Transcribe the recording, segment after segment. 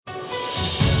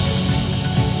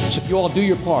So if you all do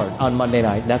your part on Monday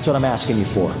night, and that's what I'm asking you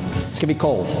for. It's going to be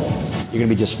cold. You're going to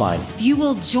be just fine. If you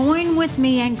will join with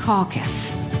me and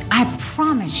caucus, I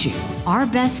promise you, our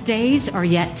best days are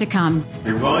yet to come.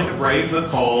 You're willing to brave the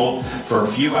cold for a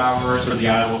few hours for the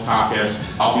Iowa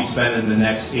caucus. I'll be spending the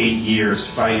next 8 years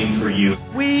fighting for you.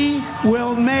 We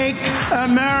will make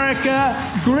America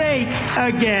great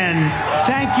again.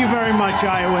 Thank you very much,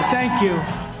 Iowa. Thank you.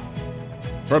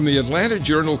 From the Atlanta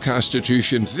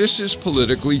Journal-Constitution, this is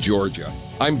Politically Georgia.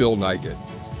 I'm Bill Nigut.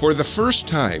 For the first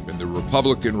time in the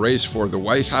Republican race for the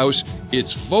White House,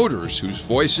 it's voters whose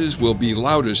voices will be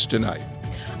loudest tonight.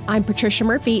 I'm Patricia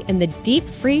Murphy in the deep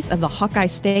freeze of the Hawkeye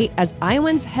State as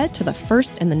Iowans head to the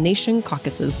first in the nation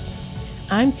caucuses.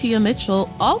 I'm Tia Mitchell,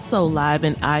 also live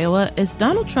in Iowa as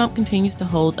Donald Trump continues to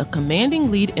hold a commanding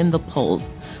lead in the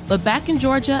polls. But back in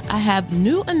Georgia, I have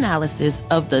new analysis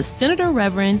of the Senator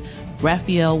Reverend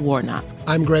Raphael Warnock.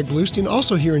 I'm Greg Bluestein.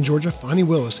 Also here in Georgia, Fani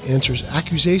Willis answers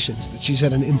accusations that she's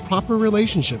had an improper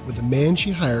relationship with the man she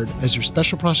hired as her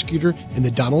special prosecutor in the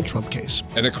Donald Trump case.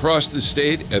 And across the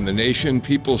state and the nation,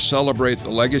 people celebrate the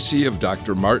legacy of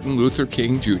Dr. Martin Luther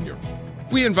King Jr.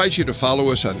 We invite you to follow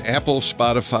us on Apple,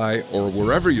 Spotify, or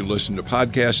wherever you listen to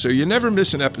podcasts so you never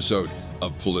miss an episode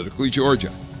of Politically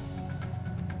Georgia.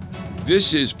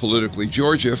 This is Politically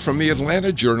Georgia from the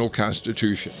Atlanta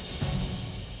Journal-Constitution.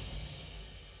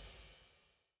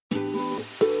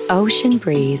 Ocean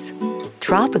breeze,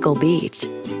 tropical beach,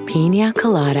 pina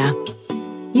colada.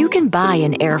 You can buy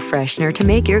an air freshener to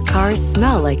make your car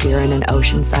smell like you're in an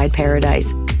oceanside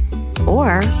paradise.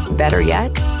 Or, better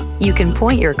yet, you can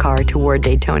point your car toward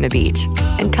Daytona Beach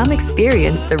and come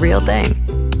experience the real thing.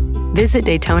 Visit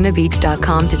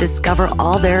DaytonaBeach.com to discover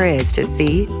all there is to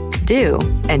see, do,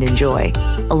 and enjoy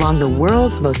along the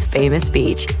world's most famous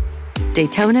beach.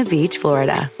 Daytona Beach,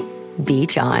 Florida.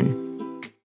 Beach on.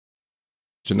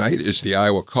 Tonight is the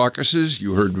Iowa caucuses.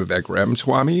 You heard Vivek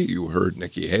Ramaswamy, you heard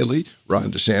Nikki Haley,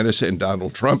 Ron DeSantis, and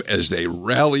Donald Trump as they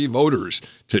rally voters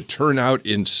to turn out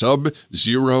in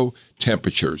sub-zero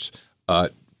temperatures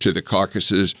to the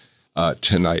caucuses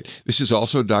tonight. This is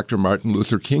also Dr. Martin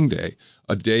Luther King Day,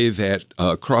 a day that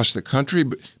across the country,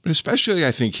 but especially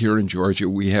I think here in Georgia,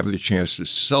 we have the chance to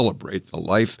celebrate the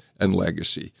life and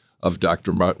legacy of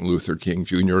Dr. Martin Luther King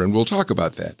Jr., and we'll talk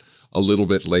about that a little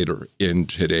bit later in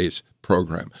today's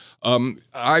program.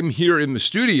 I'm here in the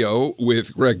studio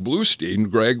with Greg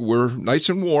Bluestein. Greg, we're nice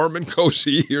and warm and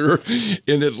cozy here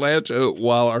in Atlanta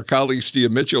while our colleagues Tia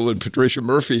Mitchell and Patricia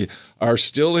Murphy are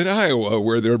still in Iowa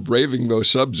where they're braving those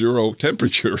sub-zero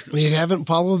temperatures. If you haven't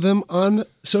followed them on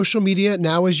social media,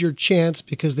 now is your chance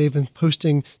because they've been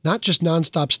posting not just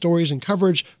nonstop stories and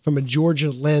coverage from a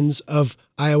Georgia lens of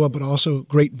Iowa, but also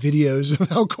great videos of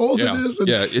how cold it is and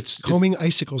it's combing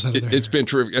icicles out of there. It's been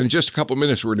terrific. And in just a couple of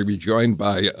minutes, we're going to be joined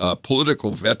by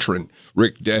political veteran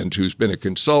Rick Dent, who's been a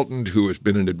consultant, who has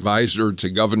been an advisor to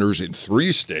governors in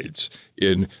 3 states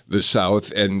in the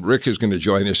South. And Rick is going to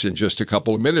join us in just a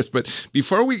couple of minutes. But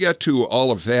before we get to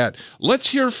all of that, let's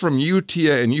hear from you,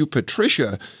 Tia, and you,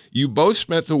 Patricia. You both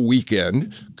spent the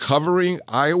weekend covering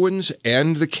Iowans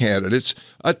and the candidates.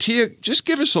 Tia, just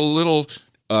give us a little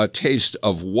taste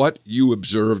of what you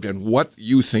observed and what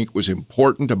you think was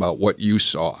important about what you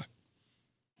saw.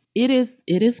 It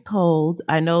is cold.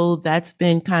 I know that's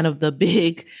been kind of the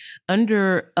big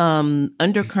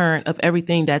undercurrent of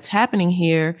everything that's happening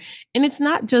here. And it's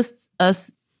not just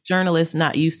us journalists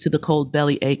not used to the cold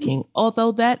belly aching,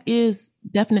 although that is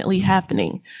definitely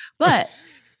happening. But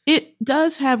it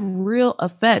does have real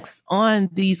effects on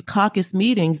these caucus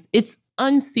meetings. It's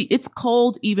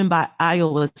cold even by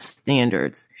Iowa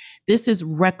standards. This is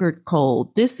record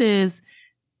cold. This is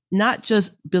not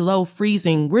just below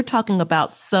freezing. We're talking about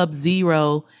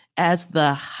sub-zero as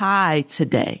the high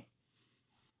today,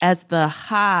 as the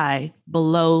high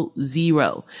below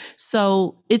zero.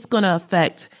 So it's going to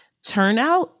affect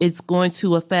turnout. It's going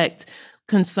to affect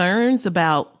concerns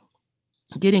about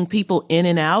getting people in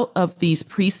and out of these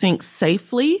precincts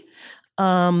safely.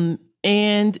 And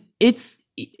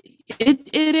it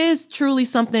is truly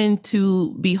something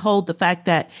to behold, the fact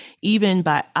that even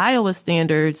by Iowa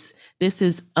standards, this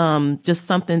is just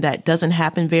something that doesn't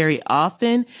happen very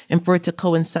often, and for it to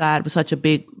coincide with such a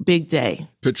big day.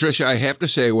 Patricia, I have to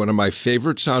say one of my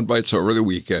favorite sound bites over the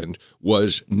weekend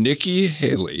was Nikki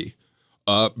Haley,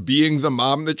 being the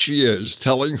mom that she is,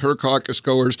 telling her caucus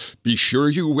goers, be sure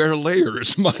you wear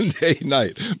layers Monday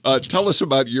night. Tell us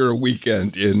about your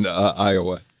weekend in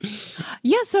Iowa.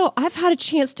 Yeah, so I've had a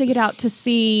chance to get out to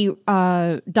see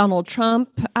Donald Trump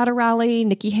at a rally,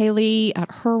 Nikki Haley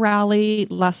at her rally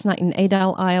last night in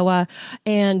Adel, Iowa,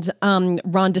 and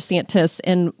Ron DeSantis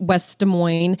in West Des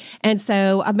Moines. And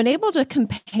so I've been able to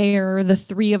compare the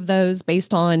three of those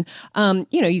based on,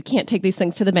 you can't take these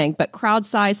things to the bank, but crowd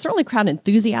size, certainly crowd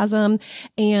enthusiasm,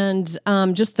 and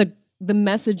just the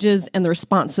messages and the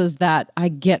responses that I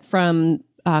get from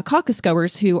caucus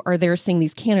goers who are there seeing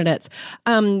these candidates.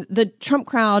 The Trump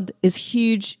crowd is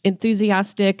huge,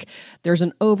 enthusiastic. There's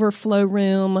an overflow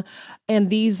room. And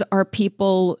these are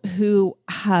people who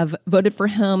have voted for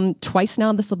him twice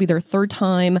now. This will be their third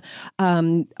time.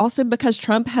 Also because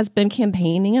Trump has been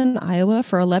campaigning in Iowa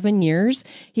for 11 years.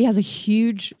 He has a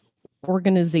huge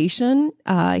organization.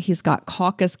 He's got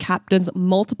caucus captains,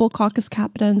 multiple caucus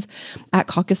captains at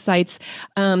caucus sites.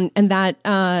 And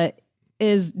that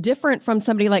is different from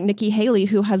somebody like Nikki Haley,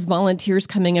 who has volunteers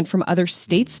coming in from other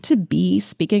states to be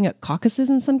speaking at caucuses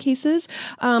in some cases.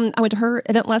 I went to her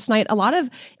event last night. A lot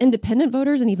of independent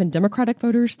voters and even Democratic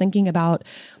voters thinking about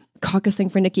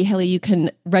caucusing for Nikki Haley. You can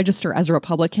register as a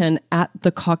Republican at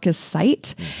the caucus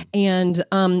site. And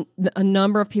a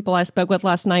number of people I spoke with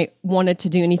last night wanted to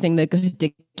do anything they could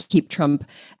to keep Trump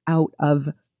out of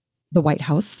the White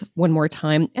House one more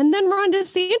time. And then Ron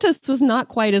DeSantis was not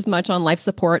quite as much on life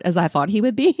support as I thought he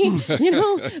would be.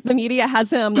 The media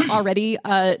has him already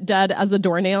dead as a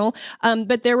doornail.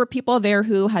 But there were people there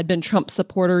who had been Trump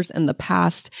supporters in the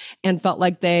past and felt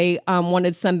like they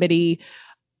wanted somebody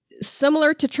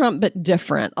similar to Trump, but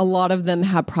different. A lot of them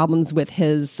have problems with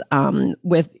his,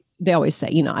 they always say,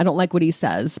 I don't like what he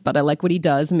says, but I like what he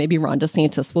does. And maybe Ron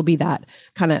DeSantis will be that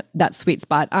kind of that sweet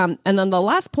spot. And then the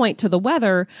last point to the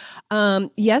weather.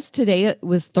 Yes, today it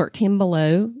was 13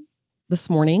 below this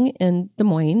morning in Des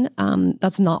Moines.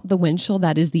 That's not the wind chill.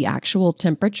 That is the actual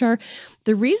temperature.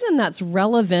 The reason that's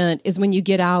relevant is when you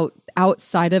get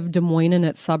outside of Des Moines and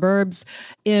its suburbs,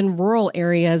 in rural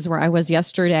areas where I was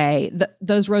yesterday,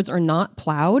 those roads are not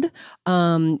plowed.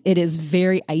 It is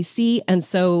very icy. And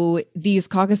so these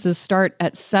caucuses start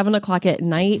at 7:00 at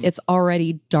night. It's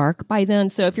already dark by then.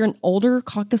 So if you're an older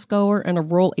caucus goer in a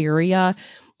rural area,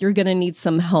 you're going to need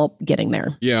some help getting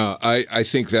there. Yeah, I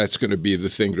think that's going to be the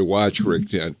thing to watch, Rick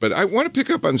Dent. But I want to pick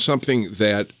up on something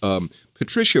that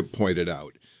Patricia pointed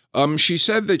out. She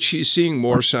said that she's seeing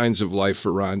more signs of life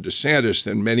for Ron DeSantis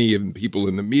than many of the people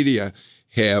in the media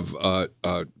have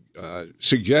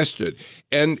suggested.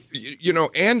 And,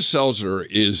 Ann Selzer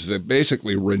is the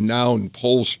basically renowned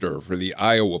pollster for the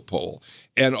Iowa poll.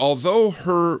 And although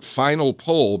her final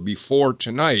poll before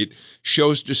tonight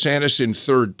shows DeSantis in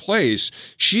third place,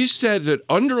 she said that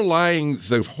underlying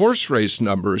the horse race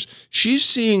numbers, she's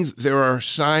seeing there are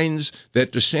signs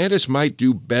that DeSantis might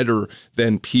do better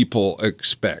than people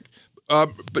expect.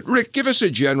 But Rick, give us a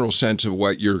general sense of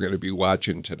what you're going to be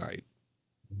watching tonight.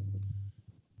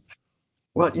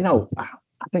 Well, I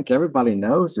think everybody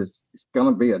knows it's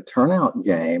going to be a turnout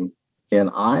game in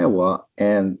Iowa.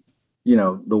 And,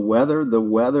 the weather,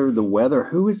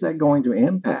 who is that going to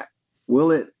impact?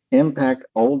 Will it impact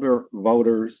older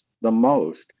voters the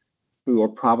most, who are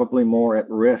probably more at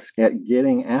risk at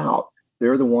getting out?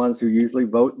 They're the ones who usually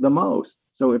vote the most.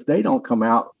 So if they don't come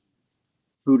out,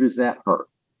 who does that hurt?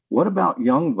 What about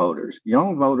young voters?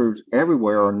 Young voters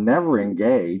everywhere are never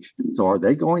engaged. So are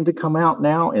they going to come out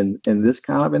now in this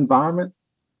kind of environment?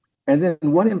 And then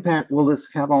what impact will this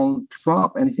have on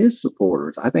Trump and his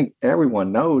supporters? I think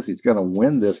everyone knows he's going to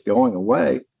win this going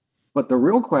away. But the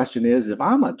real question is, if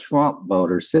I'm a Trump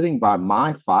voter sitting by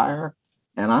my fire,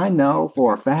 and I know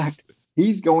for a fact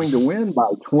he's going to win by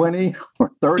 20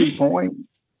 or 30 points,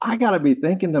 I got to be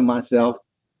thinking to myself,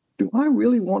 do I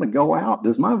really want to go out?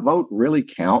 Does my vote really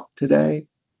count today?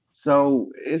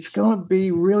 So it's going to be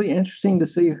really interesting to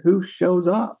see who shows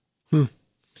up.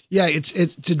 Yeah,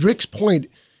 it's to Rick's point.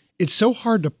 It's so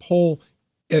hard to poll,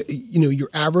 your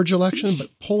average election, but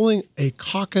polling a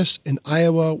caucus in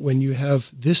Iowa when you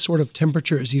have this sort of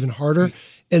temperature is even harder.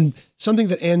 And something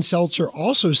that Ann Selzer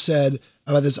also said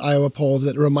about this Iowa poll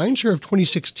that reminds her of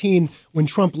 2016 when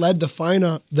Trump led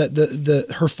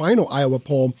her final Iowa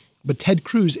poll, but Ted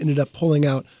Cruz ended up pulling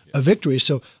out a victory.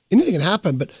 So anything can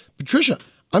happen. But Patricia,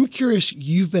 I'm curious,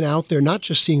 you've been out there not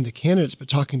just seeing the candidates, but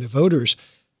talking to voters.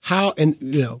 How, and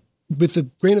with the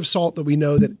grain of salt that we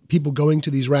know that people going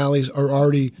to these rallies are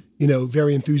already,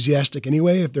 very enthusiastic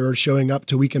anyway, if they're showing up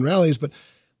to weekend rallies. But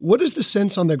what is the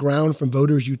sense on the ground from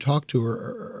voters you talk to?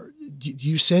 Or do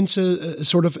you sense a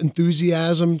sort of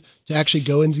enthusiasm to actually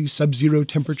go into these sub-zero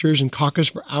temperatures and caucus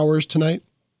for hours tonight?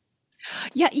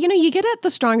 Yeah, you get it the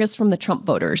strongest from the Trump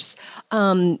voters.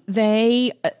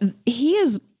 He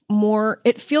is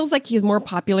it feels like he's more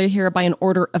popular here by an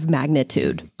order of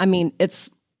magnitude. I mean, it's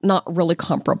not really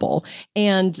comparable.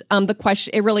 And the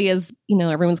question, it really is,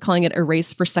 everyone's calling it a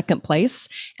race for second place.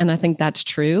 And I think that's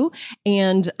true.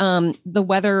 And the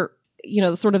weather,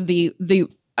 sort of the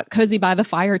cozy by the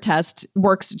fire test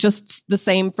works just the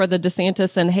same for the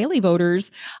DeSantis and Haley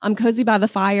voters. Cozy by the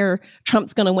fire,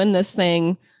 Trump's going to win this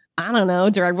thing. I don't know.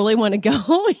 Do I really want to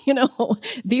go?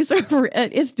 These are,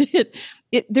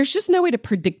 there's just no way to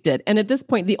predict it. And at this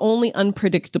point, the only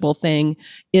unpredictable thing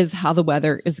is how the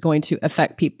weather is going to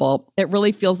affect people. It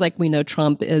really feels like we know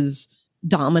Trump is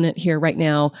dominant here right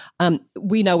now.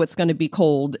 We know it's going to be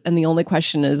cold. And the only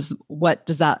question is, what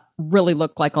does that really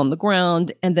look like on the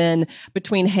ground? And then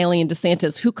between Haley and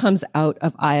DeSantis, who comes out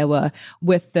of Iowa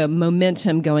with the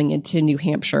momentum going into New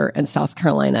Hampshire and South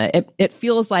Carolina? It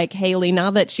feels like Haley, now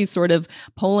that she's sort of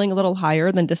polling a little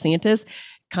higher than DeSantis,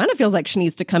 kind of feels like she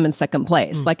needs to come in second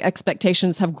place. Like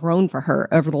expectations have grown for her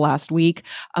over the last week.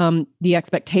 The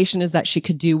expectation is that she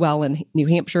could do well in New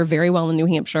Hampshire, very well in New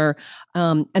Hampshire.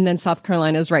 And then South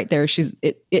Carolina is right there.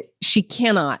 She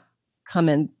cannot come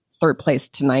in third place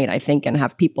tonight, I think, and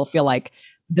have people feel like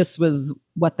this was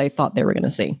what they thought they were going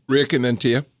to see. Rick, and then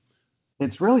Tia.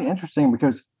 It's really interesting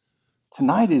because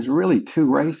tonight is really two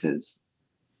races.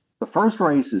 The first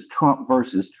race is Trump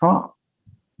versus Trump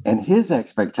and his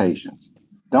expectations.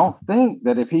 Don't think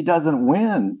that if he doesn't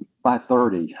win by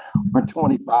 30 or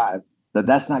 25,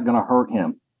 that's not going to hurt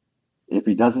him. If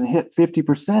he doesn't hit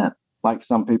 50%, like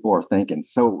some people are thinking.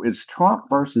 So it's Trump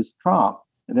versus Trump.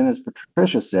 And then, as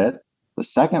Patricia said, the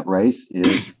second race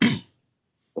is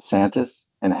DeSantis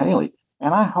and Haley.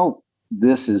 And I hope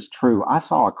this is true. I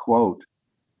saw a quote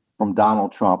from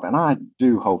Donald Trump, and I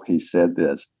do hope he said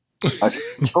this.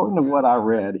 According to what I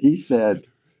read, he said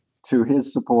to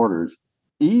his supporters,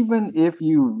 even if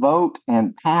you vote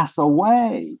and pass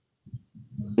away,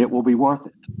 it will be worth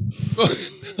it.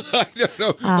 I don't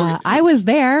know. I was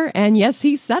there, and yes,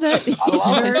 he said it.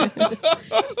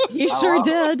 He sure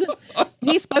did.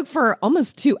 He spoke for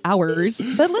almost 2 hours.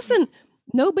 But listen,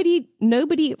 nobody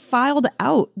filed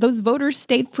out. Those voters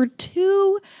stayed for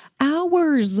 2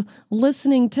 hours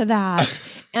listening to that.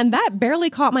 And that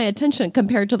barely caught my attention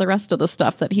compared to the rest of the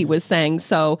stuff that he was saying.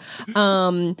 So,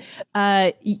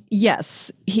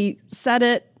 yes, he said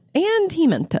it and he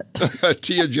meant it.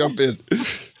 Tia, jump in.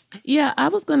 Yeah, I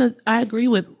agree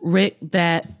with Rick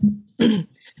that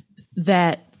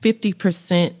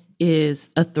 50% is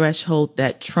a threshold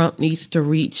that Trump needs to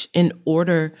reach in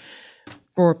order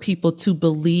for people to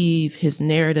believe his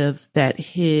narrative that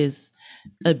his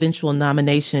eventual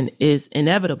nomination is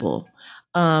inevitable.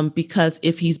 Because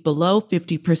if he's below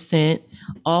 50%,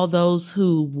 all those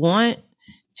who want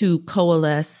to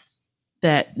coalesce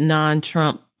that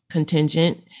non-Trump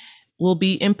contingent will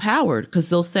be empowered because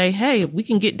they'll say, hey, if we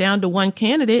can get down to one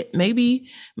candidate, maybe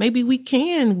we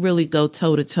can really go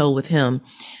toe to toe with him.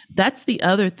 That's the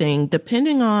other thing.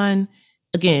 Depending on,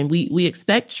 again, we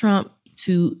expect Trump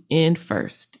to end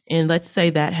first. And let's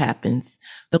say that happens.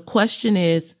 The question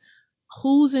is,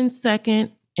 who's in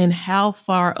second and how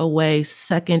far away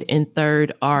second and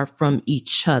third are from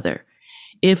each other?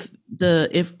 If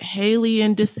Haley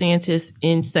and DeSantis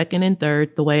in second and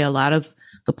third, the way a lot of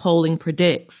the polling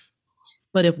predicts,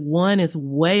 but if one is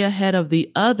way ahead of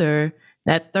the other,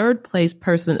 that third place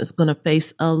person is going to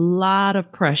face a lot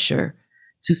of pressure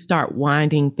to start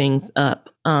winding things up.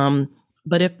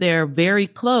 But if they're very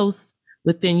close,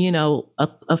 within,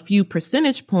 a few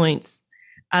percentage points,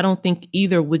 I don't think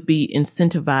either would be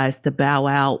incentivized to bow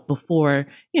out before,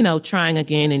 trying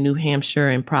again in New Hampshire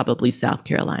and probably South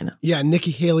Carolina. Yeah,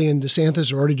 Nikki Haley and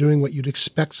DeSantis are already doing what you'd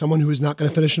expect someone who is not going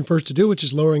to finish in first to do, which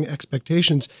is lowering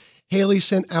expectations. Haley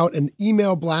sent out an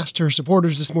email blast to her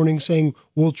supporters this morning saying,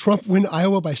 will Trump win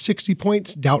Iowa by 60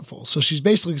 points? Doubtful. So she's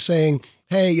basically saying,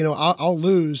 hey, I'll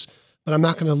lose, but I'm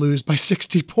not going to lose by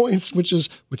 60 points, which is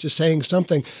saying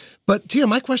something. But Tia,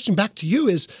 my question back to you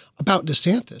is about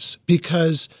DeSantis,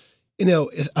 because,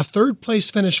 a third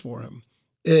place finish for him,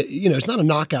 it's not a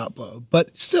knockout blow,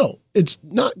 but still, it's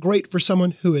not great for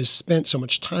someone who has spent so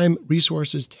much time,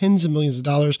 resources, tens of millions of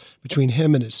dollars between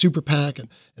him and his super PAC and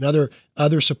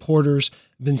other supporters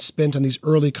been spent on these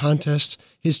early contests.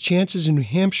 His chances in New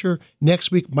Hampshire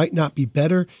next week might not be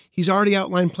better. He's already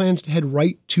outlined plans to head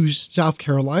right to South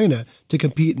Carolina to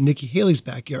compete in Nikki Haley's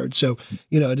backyard. So,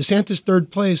 a DeSantis third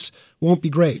place won't be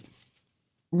great.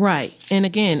 Right. And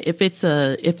again, if it's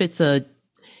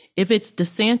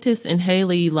DeSantis and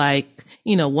Haley,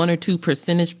 1 or 2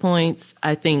 percentage points,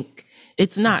 I think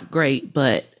it's not great,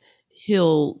 but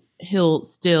he'll he'll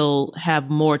still have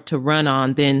more to run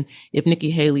on than if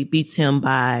Nikki Haley beats him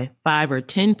by 5 or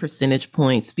 10 percentage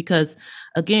points. Because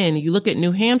again, you look at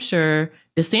New Hampshire,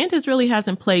 DeSantis really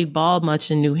hasn't played ball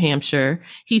much in New Hampshire.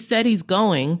 He said he's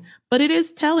going, but it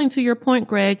is telling, to your point,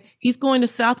 Greg, he's going to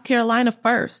South Carolina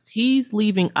first. He's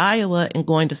leaving Iowa and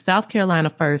going to South Carolina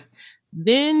first,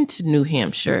 then to New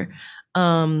Hampshire.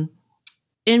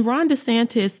 In Ron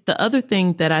DeSantis, the other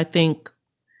thing that I think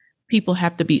people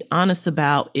have to be honest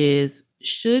about is,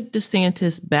 should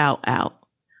DeSantis bow out?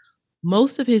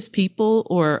 Most of his people,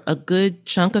 or a good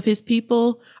chunk of his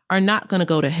people, are not going to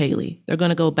go to Haley. They're going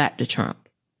to go back to Trump.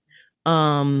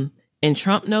 And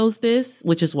Trump knows this,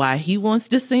 which is why he wants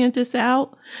DeSantis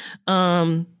out.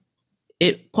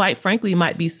 It quite frankly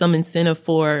might be some incentive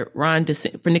for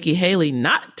Nikki Haley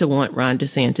not to want Ron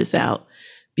DeSantis out,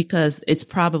 because it's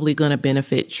probably going to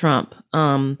benefit Trump.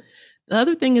 The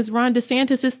other thing is, Ron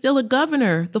DeSantis is still a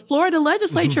governor. The Florida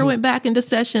legislature went back into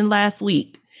session last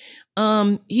week.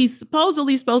 He's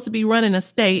supposedly supposed to be running a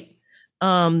state.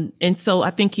 And so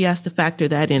I think he has to factor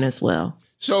that in as well.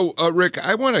 So, Rick,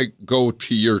 I want to go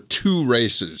to your two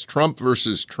races, Trump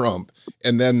versus Trump,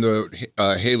 and then the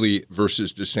Haley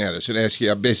versus DeSantis, and ask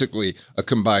you basically a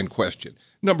combined question.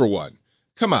 Number one,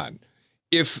 come on.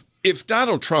 If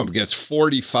Donald Trump gets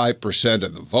 45%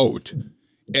 of the vote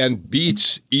and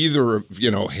beats either,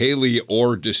 Haley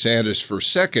or DeSantis for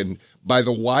second by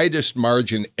the widest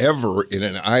margin ever in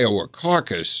an Iowa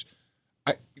caucus,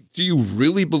 do you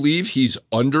really believe he's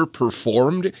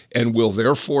underperformed and will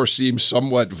therefore seem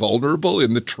somewhat vulnerable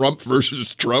in the Trump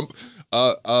versus Trump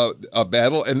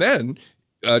battle? And then,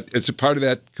 it's a part of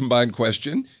that combined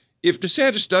question, if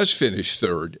DeSantis does finish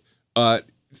third, the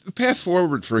path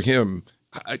forward for him,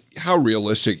 how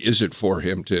realistic is it for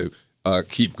him to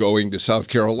keep going to South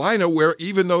Carolina, where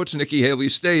even though it's Nikki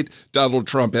Haley's state, Donald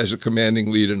Trump has a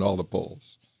commanding lead in all the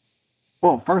polls?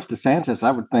 Well, first, DeSantis,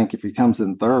 I would think if he comes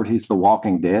in third, he's the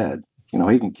Walking Dead. He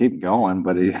can keep going,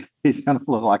 but he's going to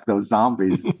look like those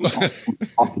zombies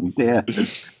Walking Dead.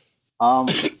 I'm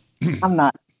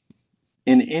not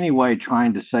in any way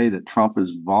trying to say that Trump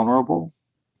is vulnerable,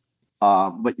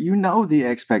 but the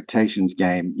expectations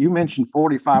game. You mentioned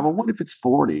 45. Well, what if it's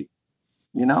 40?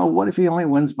 What if he only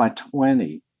wins by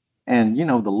 20? And,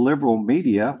 the liberal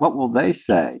media, what will they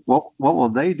say? What will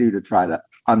they do to try to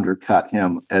undercut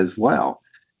him as well?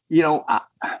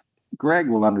 Greg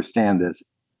will understand this.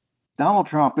 Donald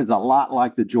Trump is a lot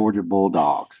like the Georgia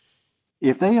Bulldogs.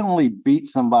 If they only beat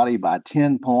somebody by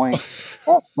 10 points,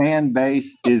 that fan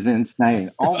base is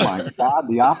insane. Oh my God,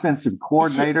 the offensive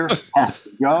coordinator has to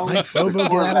go. Bobo,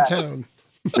 get out of town.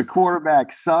 The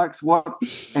quarterback sucks.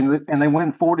 And they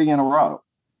win 40 in a row.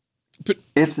 But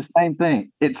it's the same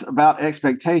thing. It's about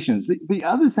expectations. The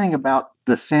other thing about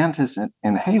DeSantis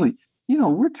and Haley,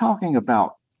 we're talking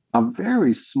about a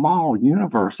very small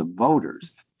universe of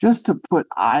voters. Just to put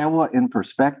Iowa in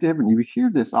perspective, and you hear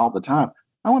this all the time,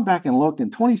 I went back and looked in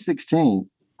 2016,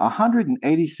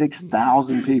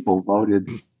 186,000 people voted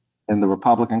in the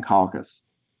Republican caucus.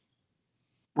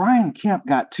 Brian Kemp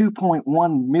got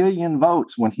 2.1 million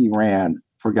votes when he ran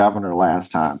for governor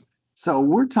last time. So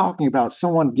we're talking about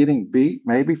someone getting beat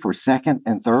maybe for second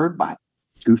and third by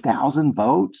 2,000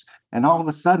 votes. And all of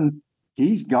a sudden,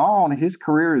 he's gone. His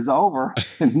career is over.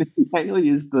 And Nikki Haley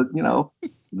is the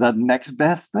next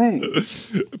best thing.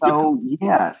 So,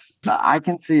 yes, I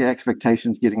can see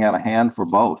expectations getting out of hand for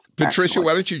both. Patricia, actually.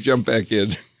 Why don't you jump back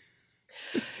in?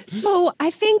 So I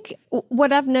think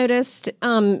what I've noticed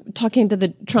talking to the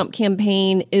Trump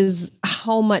campaign is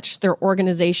how much their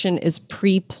organization is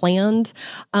pre-planned.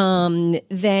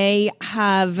 They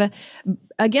have,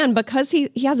 again, because he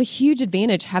has a huge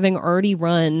advantage having already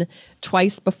run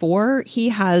twice before, he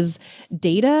has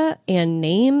data and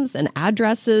names and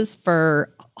addresses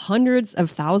for hundreds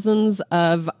of thousands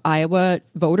of Iowa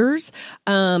voters.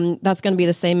 That's going to be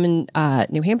the same in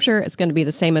New Hampshire. It's going to be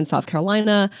the same in South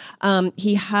Carolina.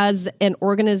 He has an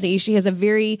organization. He has a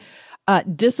very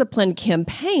disciplined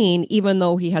campaign, even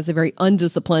though he has a very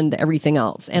undisciplined everything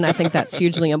else. And I think that's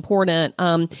hugely important.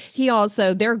 He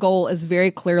also, their goal is very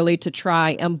clearly to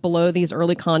try and blow these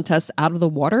early contests out of the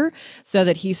water so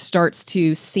that he starts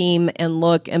to seem and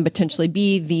look and potentially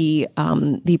be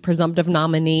the presumptive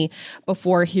nominee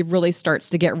before he really starts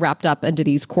to get wrapped up into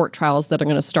these court trials that are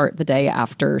going to start the day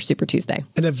after Super Tuesday.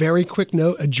 And a very quick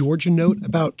note, a Georgia note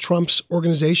about Trump's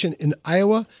organization in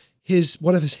Iowa.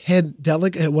 One of his head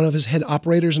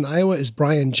operators in Iowa is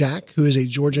Brian Jack, who is a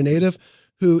Georgia native,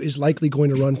 who is likely going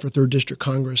to run for 3rd District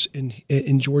Congress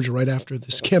in Georgia right after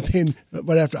this campaign,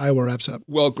 right after Iowa wraps up.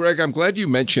 Well, Greg, I'm glad you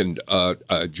mentioned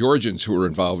Georgians who are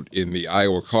involved in the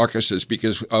Iowa caucuses,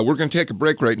 because we're going to take a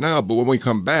break right now. But when we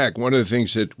come back, one of the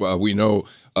things that we know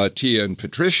Tia and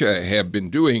Patricia have been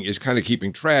doing is kind of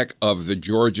keeping track of the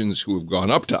Georgians who have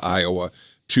gone up to Iowa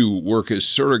to work as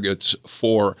surrogates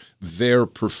for their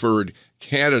preferred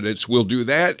candidates. We'll do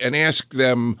that and ask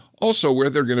them also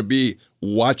where they're going to be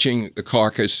watching the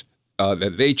caucus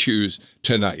that they choose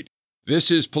tonight. This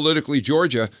is Politically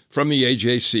Georgia from the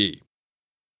AJC.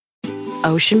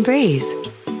 Ocean breeze,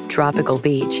 tropical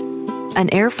beach. An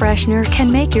air freshener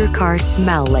can make your car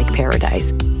smell like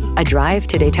paradise. A drive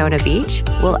to Daytona Beach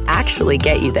will actually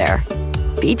get you there.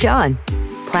 Beach on.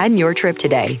 Plan your trip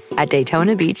today at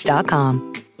DaytonaBeach.com.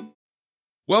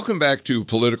 Welcome back to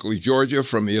Politically Georgia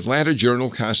from the Atlanta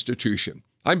Journal-Constitution.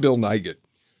 I'm Bill Nigut.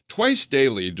 Twice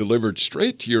daily, delivered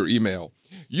straight to your email,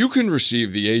 you can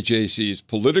receive the AJC's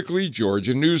Politically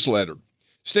Georgia newsletter.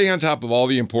 Stay on top of all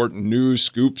the important news,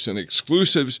 scoops, and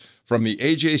exclusives from the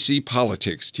AJC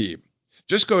Politics team.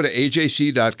 Just go to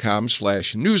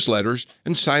ajc.com/newsletters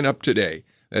and sign up today.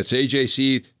 That's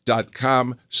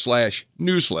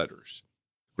ajc.com/newsletters.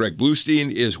 Greg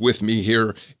Bluestein is with me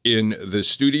here in the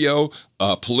studio.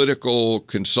 Political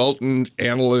consultant,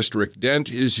 analyst Rick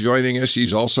Dent is joining us.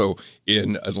 He's also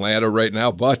in Atlanta right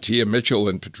now, but Tia Mitchell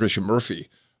and Patricia Murphy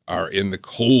are in the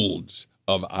colds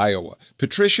of Iowa.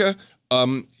 Patricia,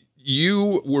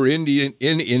 you were in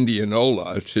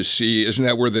Indianola to see, isn't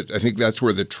that where I think that's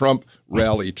where the Trump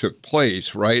rally took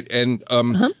place, right? And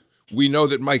we know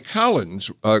that Mike Collins,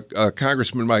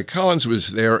 Congressman Mike Collins,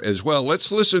 was there as well.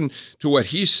 Let's listen to what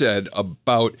he said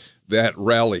about that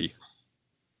rally.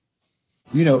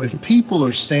 You know, if people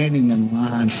are standing in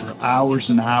line for hours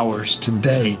and hours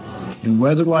today in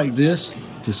weather like this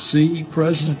to see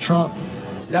President Trump,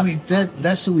 I mean,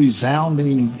 that's a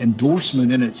resounding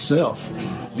endorsement in itself.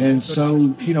 And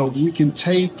so, you know, we can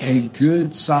take a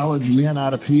good, solid win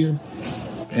out of here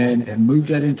and move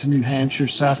that into New Hampshire,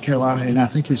 South Carolina, and I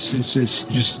think it's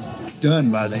just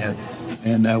done by then.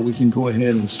 And we can go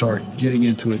ahead and start getting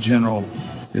into a general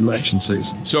election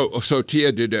season. So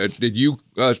Tia, did you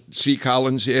see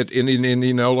Collins in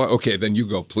Indianola? Okay, then you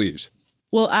go, please.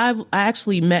 Well, I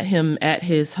actually met him at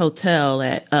his hotel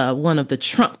at one of the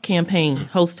Trump campaign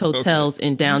host hotels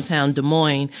in downtown Des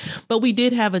Moines. But we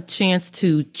did have a chance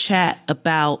to chat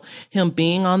about him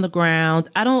being on the ground.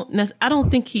 I don't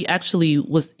think he actually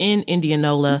was in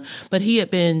Indianola, but he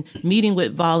had been meeting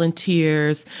with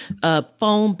volunteers,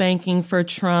 phone banking for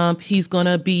Trump. He's going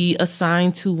to be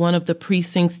assigned to one of the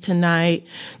precincts tonight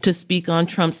to speak on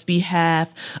Trump's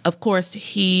behalf. Of course,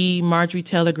 he, Marjorie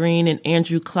Taylor Greene, and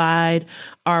Andrew Clyde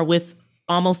are with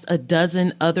almost a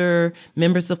dozen other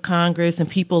members of Congress and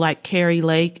people like Carrie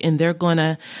Lake, and they're going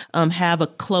to have a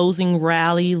closing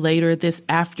rally later this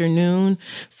afternoon.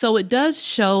 So it does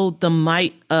show the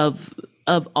might of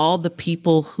all the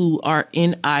people who are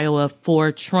in Iowa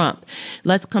for Trump.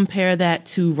 Let's compare that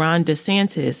to Ron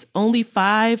DeSantis. Only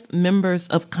 5 members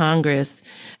of Congress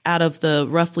out of the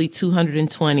roughly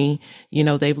 220, you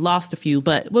know, they've lost a few,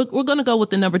 but we're going to go with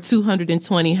the number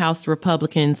 220 House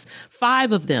Republicans.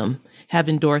 5 of them have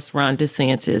endorsed Ron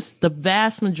DeSantis. The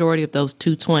vast majority of those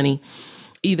 220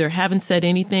 either haven't said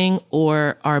anything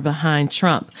or are behind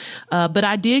Trump. But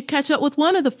I did catch up with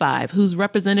one of the 5, who's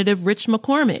Representative Rich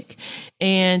McCormick.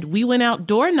 And we went out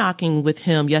door knocking with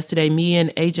him yesterday, me and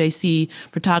AJC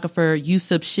photographer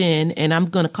Yusuf Shin. And I'm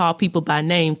going to call people by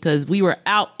name because we were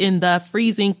out in the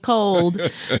freezing cold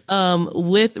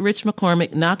with Rich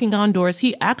McCormick knocking on doors.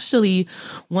 He actually,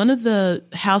 one of the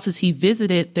houses he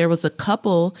visited, there was a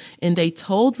couple and they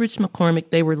told Rich McCormick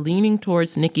they were leaning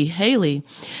towards Nikki Haley,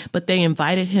 but they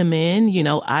invited him in. You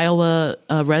know, Iowa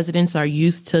residents are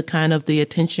used to kind of the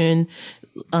attention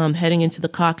heading into the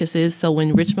caucuses. So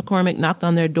when Rich McCormick knocked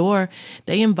on their door,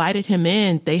 they invited him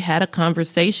in. They had a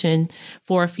conversation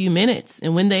for a few minutes.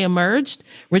 And when they emerged,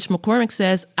 Rich McCormick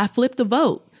says, I flipped the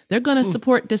vote. They're going to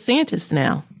support DeSantis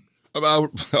now.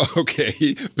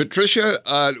 Okay. Patricia,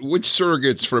 which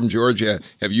surrogates from Georgia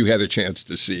have you had a chance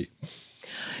to see?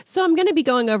 So I'm going to be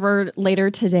going over later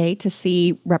today to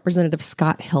see Representative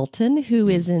Scott Hilton, who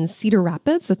is in Cedar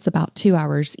Rapids. It's about 2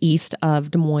 hours east of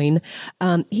Des Moines.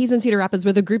 He's in Cedar Rapids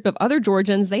with a group of other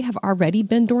Georgians. They have already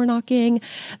been door knocking.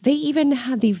 They even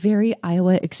had the very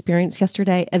Iowa experience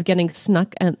yesterday of getting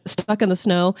stuck in the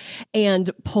snow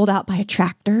and pulled out by a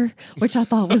tractor, which I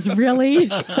thought was really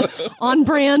on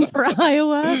brand for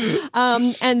Iowa.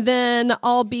 And then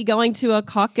I'll be going to a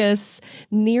caucus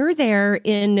near there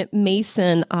in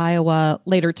Mason, Iowa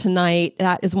later tonight.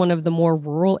 That is one of the more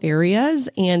rural areas.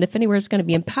 And if anywhere is going to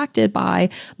be impacted by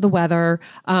the weather,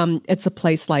 it's a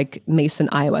place like Mason,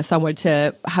 Iowa. So I wanted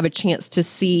to have a chance to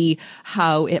see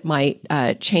how it might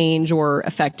change or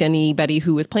affect anybody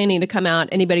who was planning to come out,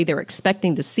 anybody they were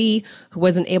expecting to see who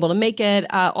wasn't able to make it.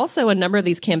 Also, a number of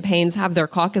these campaigns have their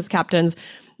caucus captains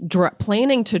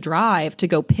planning to drive to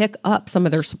go pick up some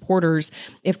of their supporters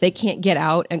if they can't get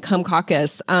out and come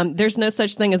caucus. There's no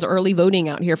such thing as early voting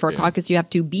out here for a caucus. You have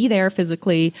to be there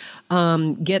physically,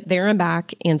 get there and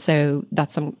back. And so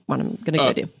that's what I'm going to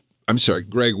go do. I'm sorry,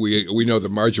 Greg, we know that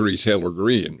Marjorie Taylor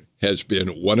Greene has been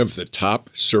one of the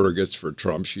top surrogates for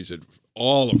Trump. She's at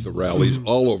all of the rallies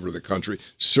all over the country,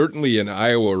 certainly in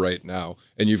Iowa right now.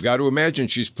 And you've got to imagine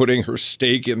she's putting her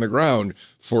stake in the ground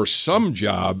for some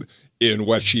job in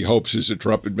what she hopes is a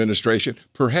Trump administration,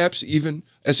 perhaps even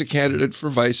as a candidate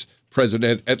for vice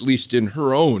president, at least in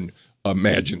her own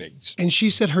imaginings. And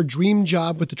she said her dream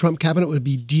job with the Trump cabinet would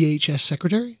be DHS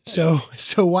secretary. So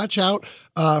watch out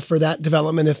for that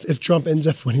development if Trump ends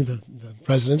up winning the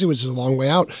presidency, which is a long way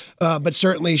out. But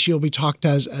certainly she'll be talked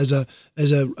as a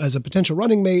potential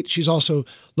running mate. She's also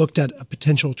looked at a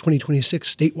potential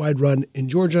 2026 statewide run in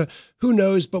Georgia. Who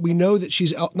knows? But we know that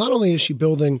she's not only is she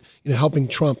building, helping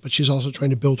Trump, but she's also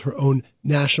trying to build her own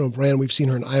national brand. We've seen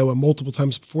her in Iowa multiple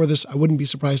times before this. I wouldn't be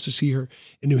surprised to see her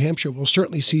in New Hampshire. We'll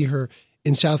certainly see her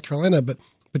in South Carolina. But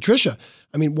Patricia,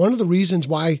 I mean, one of the reasons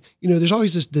why, there's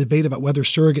always this debate about whether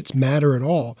surrogates matter at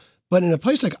all. But in a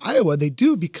place like Iowa, they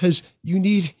do, because you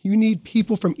need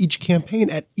people from each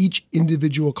campaign at each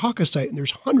individual caucus site. And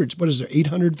there's hundreds,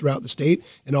 800 throughout the state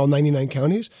in all 99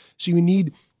 counties. So you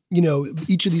need,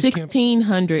 each of these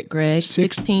 1,600, Greg.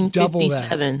 1,657. Double that.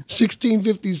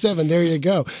 1,657. There you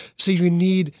go. So you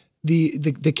need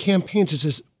the campaigns. It's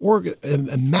this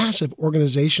a massive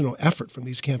organizational effort from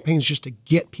these campaigns just to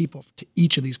get people to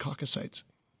each of these caucus sites.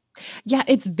 Yeah,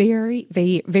 it's very,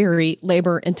 very, very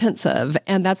labor intensive.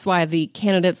 And that's why the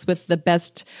candidates with the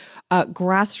best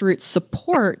grassroots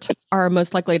support are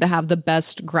most likely to have the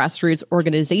best grassroots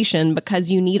organization, because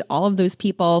you need all of those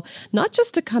people, not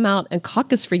just to come out and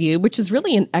caucus for you, which is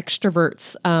really an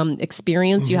extrovert's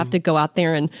experience. You have to go out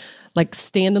there and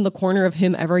stand in the corner of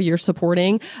whomever you're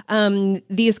supporting.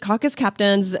 These caucus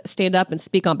captains stand up and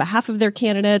speak on behalf of their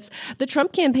candidates. The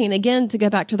Trump campaign, again, to go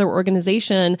back to their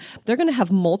organization, they're going to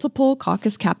have multiple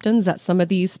caucus captains at some of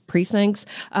these precincts.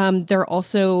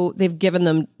 They've given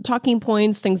them talking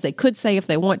points, things they could say if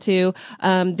they want to.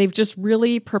 They've just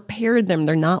really prepared them.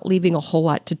 They're not leaving a whole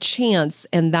lot to chance.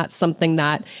 And that's something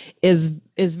that is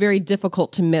very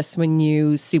difficult to miss when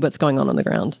you see what's going on the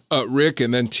ground. Rick,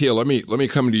 and then Tia, let me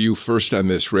come to you first on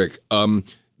this, Rick.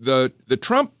 The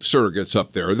Trump surrogates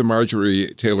up there, the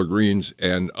Marjorie Taylor Greenes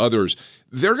and others,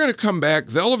 they're going to come back.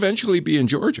 They'll eventually be in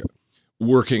Georgia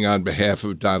working on behalf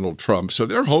of Donald Trump. So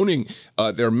they're honing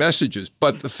their messages.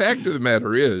 But the fact of the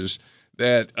matter is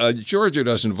that Georgia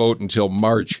doesn't vote until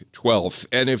March 12th.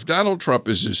 And if Donald Trump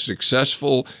is as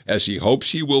successful as he hopes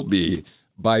he will be,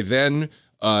 by then,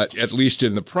 at least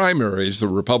in the primaries, the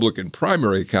Republican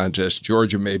primary contest,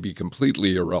 Georgia may be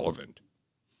completely irrelevant.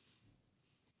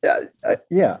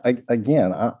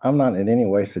 Again, I'm not in any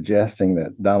way suggesting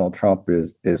that Donald Trump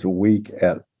is weak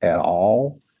at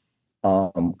all.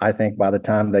 I think by the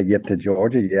time they get to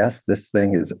Georgia, yes, this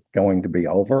thing is going to be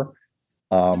over.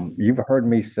 You've heard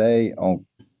me say on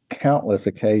countless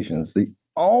occasions, the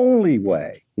only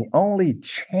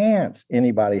chance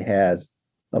anybody has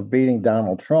of beating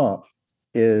Donald Trump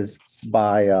is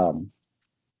by,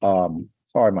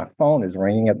 sorry, my phone is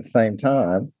ringing at the same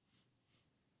time.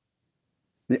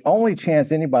 The only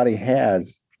chance anybody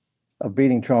has of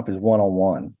beating Trump is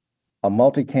one-on-one. A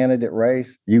multi-candidate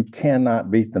race, you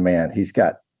cannot beat the man. He's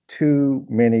got too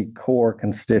many core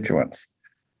constituents.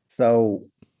 So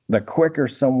the quicker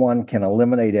someone can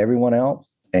eliminate everyone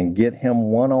else and get him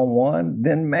one-on-one,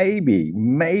 then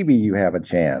maybe you have a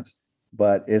chance.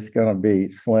 But it's going to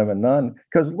be slim and none.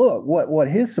 Because look, what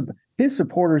his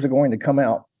supporters are going to come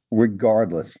out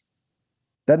regardless.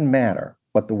 Doesn't matter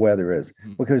what the weather is,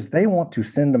 because they want to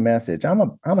send a message. I'm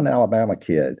an Alabama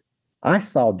kid. I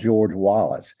saw George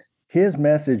Wallace. His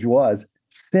message was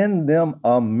send them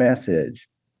a message.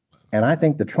 And I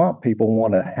think the Trump people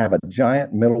want to have a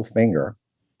giant middle finger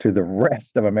to the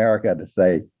rest of America to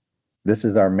say, this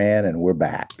is our man and we're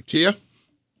back. Tia?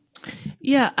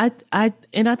 Yeah, I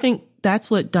think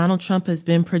that's what Donald Trump has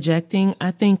been projecting.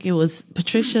 I think it was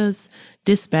Patricia's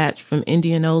dispatch from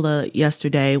Indianola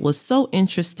yesterday was so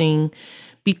interesting,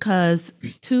 because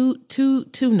two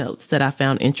notes that I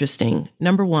found interesting.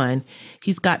 Number one,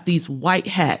 he's got these white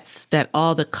hats that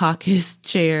all the caucus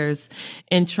chairs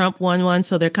and Trump won one.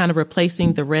 So they're kind of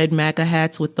replacing the red MAGA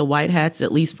hats with the white hats,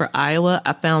 at least for Iowa.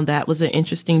 I found that was an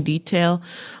interesting detail.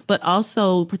 But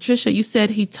also, Patricia, you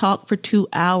said he talked for 2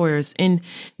 hours and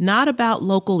not about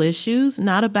local issues,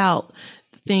 not about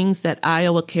things that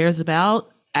Iowa cares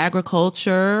about,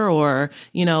 agriculture or,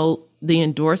 the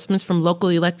endorsements from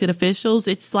locally elected officials.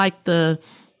 It's like the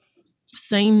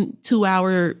same 2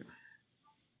 hour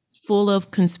full of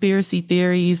conspiracy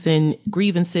theories and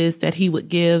grievances that he would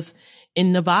give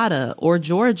in Nevada or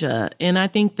Georgia. And I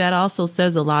think that also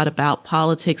says a lot about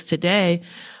politics today.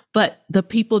 But the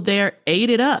people there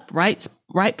ate it up, right?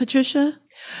 Right, Patricia?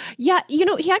 Yeah,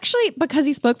 he actually, because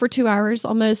he spoke for 2 hours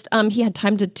almost, he had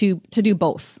time to do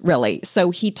both, really.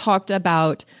 So he talked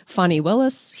about Fani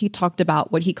Willis. He talked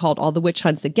about what he called all the witch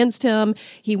hunts against him.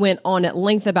 He went on at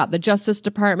length about the Justice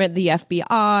Department, the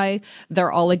FBI.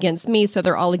 They're all against me, so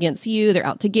they're all against you. They're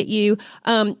out to get you.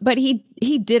 But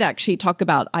he did actually talk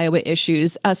about Iowa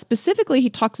issues. Specifically,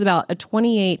 he talks about a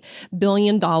 $28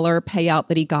 billion payout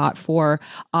that he got for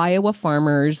Iowa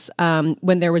farmers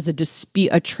when there was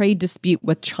a trade dispute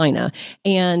with China.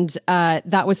 And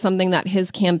that was something that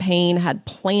his campaign had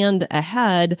planned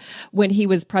ahead when he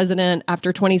was president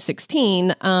after 2016.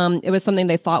 It was something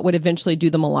they thought would eventually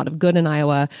do them a lot of good in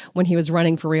Iowa when he was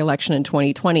running for re-election in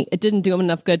 2020. It didn't do him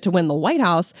enough good to win the White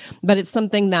House, but it's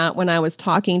something that when I was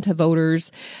talking to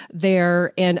voters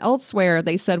there and elsewhere,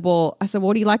 they said, I said,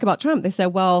 what do you like about Trump? They said,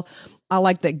 well, I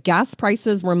like that gas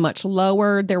prices were much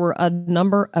lower. There were a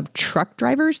number of truck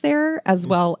drivers there as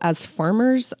well as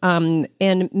farmers. And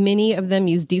many of them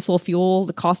use diesel fuel,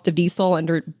 the cost of diesel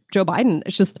under Joe Biden.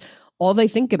 It's just all they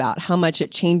think about, how much it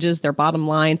changes their bottom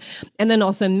line. And then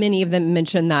also many of them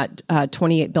mentioned that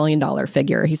 $28 billion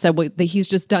figure. He said he's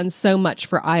just done so much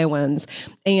for Iowans,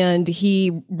 and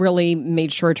he really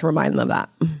made sure to remind them of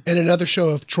that. And another show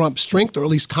of Trump's strength, or at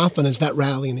least confidence, that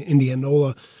rally in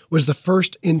Indianola was the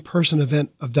first in-person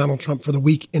event of Donald Trump for the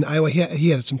week in Iowa.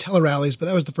 He had some tele-rallies, but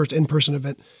that was the first in-person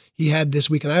event he had this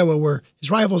week in Iowa, where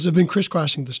his rivals have been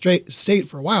crisscrossing the state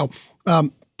for a while.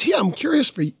 Tia, I'm curious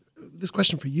for this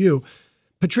question for you.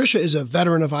 Patricia is a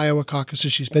veteran of Iowa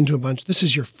caucuses. She's been to a bunch. This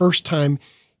is your first time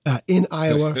in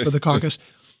Iowa for the caucus.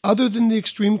 Other than the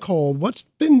extreme cold, what's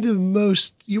been the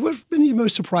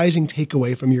most surprising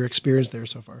takeaway from your experience there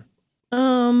so far?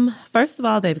 First of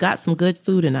all, they've got some good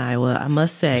food in Iowa, I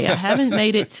must say. I haven't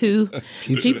made it to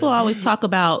people always talk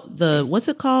about what's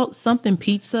it called? Something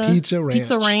pizza? Pizza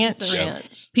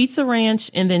Ranch. Pizza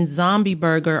Ranch and then Zombie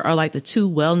Burger are like the two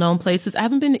well-known places. I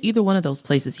haven't been to either one of those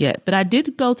places yet, but I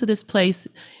did go to this place.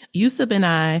 Yusuf and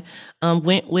I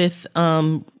went with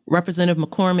Representative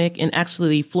McCormick and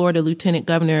actually Florida Lieutenant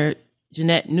Governor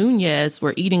Jeanette Nunez.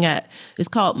 We're eating at, it's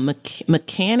called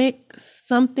Mechanic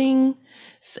something.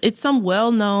 It's some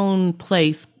well-known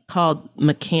place called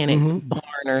Mechanic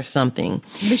Barn or something.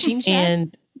 Machine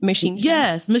Shed?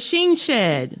 Yes, Machine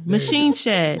Shed. Machine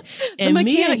Shed. And the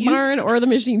Mechanic Barn or the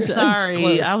Machine Shed?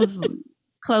 Sorry, I was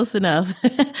close enough.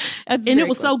 And it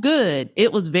was so good.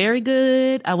 It was very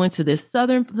good. I went to this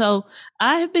so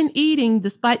I have been eating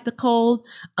despite the cold.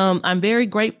 I'm very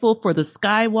grateful for the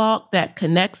skywalk that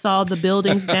connects all the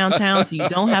buildings downtown so you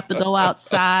don't have to go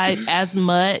outside as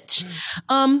much.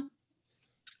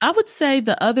 I would say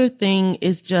the other thing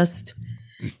is just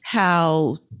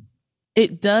how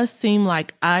it does seem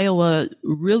like Iowa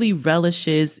really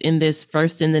relishes in this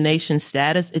first in the nation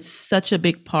status. It's such a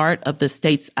big part of the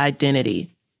state's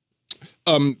identity.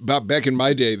 Back in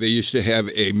my day, they used to have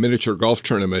a miniature golf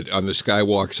tournament on the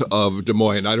skywalks of Des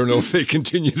Moines. I don't know if they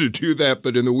continue to do that,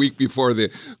 but in the week before the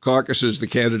caucuses, the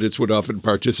candidates would often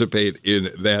participate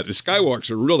in that. The skywalks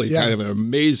are really kind of an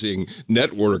amazing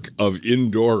network of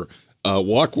indoor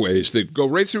walkways that go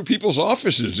right through people's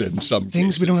offices in some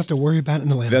things cases. We don't have to worry about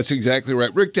in Atlanta. That's exactly right.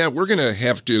 Rick, Dan, we're going to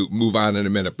have to move on in a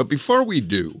minute. But before we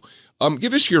do,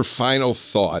 give us your final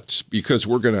thoughts, because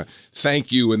we're going to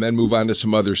thank you and then move on to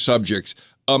some other subjects.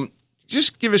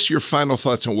 Just give us your final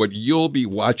thoughts on what you'll be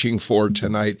watching for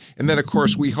tonight. And then, of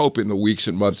course, we hope in the weeks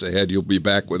and months ahead you'll be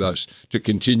back with us to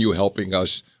continue helping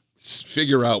us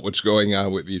figure out what's going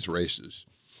on with these races.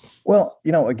 Well,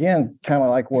 again, kind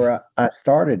of like where I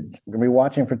started, we're going to be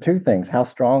watching for two things. How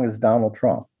strong is Donald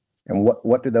Trump? And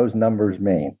what do those numbers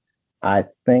mean? I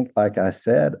think, like I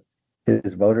said,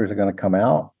 his voters are going to come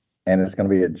out, and it's going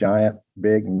to be a giant,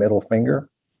 big middle finger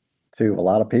to a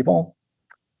lot of people.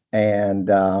 And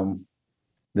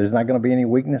there's not going to be any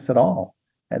weakness at all.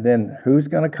 And then who's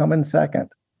going to come in second?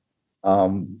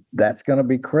 That's going to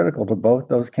be critical to both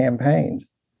those campaigns.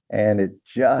 And it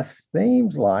just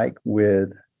seems like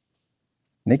with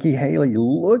Nikki Haley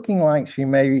looking like she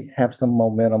may have some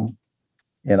momentum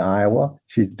in Iowa,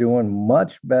 she's doing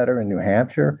much better in New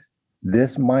Hampshire.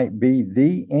 This might be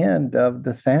the end of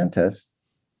DeSantis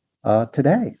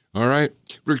today. All right.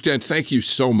 Rick Dent, thank you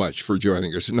so much for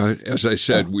joining us. And as I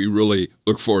said, we really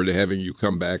look forward to having you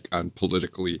come back on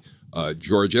Politically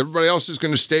Georgia. Everybody else is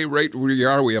going to stay right where you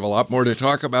are. We have a lot more to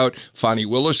talk about. Fani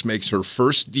Willis makes her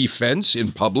first defense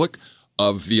in public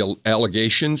of the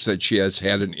allegations that she has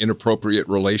had an inappropriate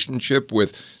relationship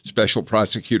with Special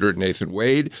Prosecutor Nathan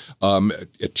Wade.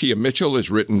 Tia Mitchell has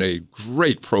written a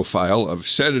great profile of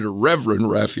Senator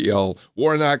Reverend Raphael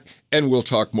Warnock, and we'll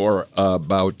talk more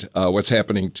about what's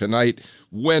happening tonight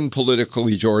when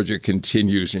Politically Georgia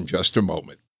continues in just a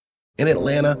moment. In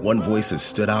Atlanta, one voice has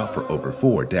stood out for over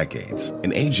 4 decades.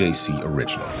 An AJC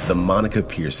original, The Monica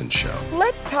Pearson Show.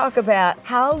 Let's talk about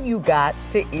how you got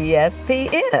to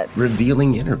ESPN.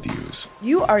 Revealing interviews.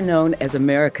 You are known as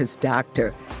America's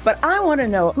doctor, but I want to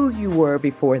know who you were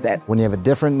before that. When you have a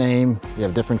different name, you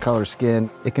have different color skin,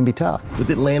 it can be tough. With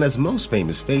Atlanta's most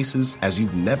famous faces as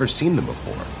you've never seen them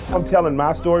before. I'm telling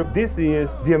my story. This is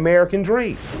the American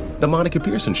dream. The Monica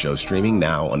Pearson Show, streaming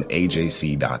now on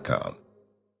AJC.com.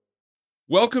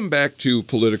 Welcome back to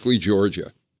Politically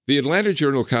Georgia. The Atlanta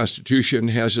Journal-Constitution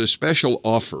has a special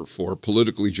offer for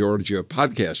Politically Georgia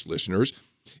podcast listeners.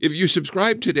 If you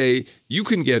subscribe today, you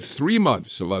can get 3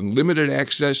 months of unlimited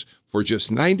access for just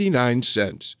 99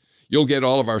 cents. You'll get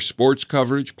all of our sports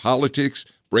coverage, politics,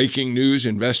 breaking news,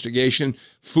 investigation,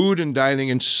 food and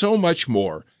dining, and so much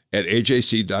more at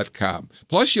AJC.com.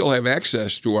 Plus, you'll have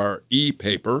access to our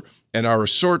e-paper and our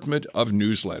assortment of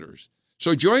newsletters.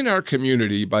 So join our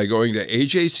community by going to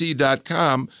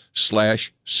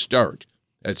ajc.com/start.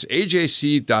 That's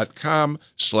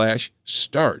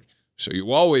ajc.com/start. So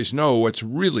you always know what's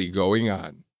really going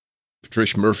on.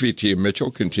 Patricia Murphy, Tia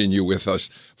Mitchell continue with us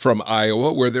from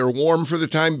Iowa, where they're warm for the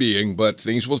time being, but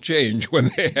things will change when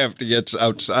they have to get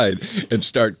outside and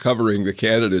start covering the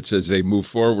candidates as they move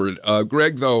forward.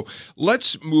 Greg, though,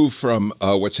 let's move from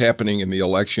what's happening in the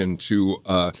election to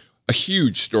a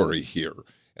huge story here.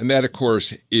 And that, of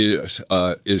course, is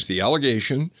the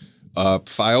allegation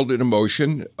filed in a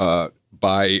motion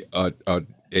by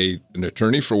an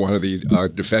attorney for one of the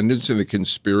defendants in the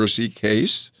conspiracy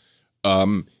case,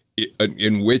 in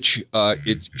which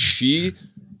she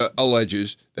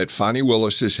alleges that Fani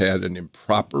Willis has had an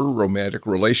improper romantic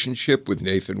relationship with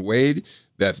Nathan Wade,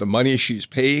 that the money she's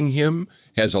paying him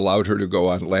has allowed her to go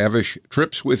on lavish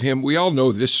trips with him. We all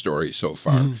know this story so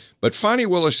far. But Fani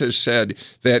Willis has said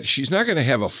that she's not going to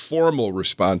have a formal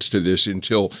response to this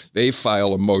until they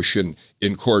file a motion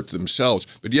in court themselves.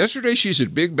 But yesterday she's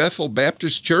at Big Bethel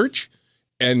Baptist Church,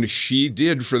 and she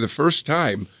did, for the first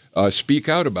time, speak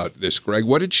out about this. Greg,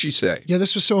 what did she say? Yeah,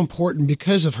 this was so important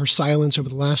because of her silence over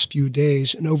the last few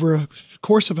days. And over a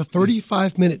course of a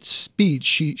 35-minute speech,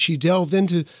 she delved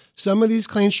into some of these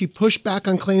claims. She pushed back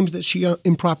on claims that she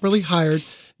improperly hired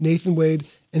Nathan Wade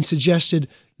and suggested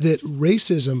that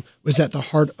racism was at the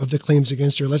heart of the claims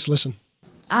against her. Let's listen.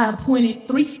 I appointed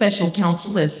 3 special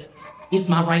counsel, as is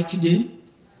my right to do,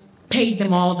 paid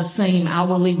them all the same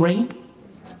hourly rate.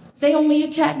 They only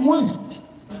attacked one.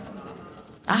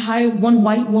 I hired one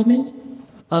white woman,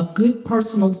 a good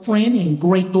personal friend and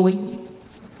great lawyer,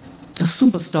 a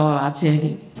superstar, I tell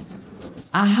you.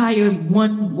 I hired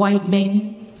one white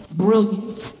man,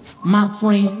 brilliant, my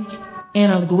friend,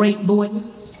 and a great lawyer.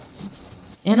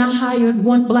 And I hired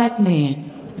one black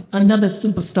man, another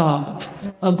superstar,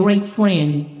 a great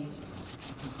friend,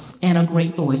 and a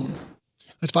great lawyer.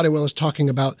 That's Fani Willis talking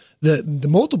about the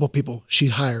multiple people she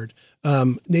hired.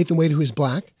 Nathan Wade, who is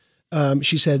black,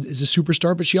 she said is a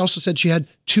superstar, but she also said she had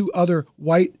 2 other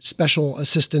white special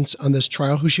assistants on this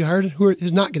trial who she hired who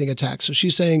is not getting attacked. So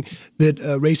she's saying that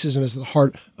racism is at the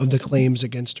heart of the claims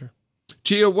against her.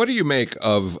 Tia, what do you make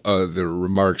of the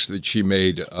remarks that she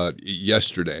made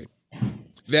yesterday?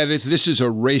 That this is a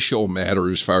racial matter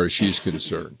as far as she's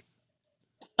concerned.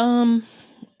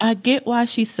 I get why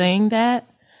she's saying that,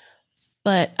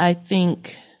 but I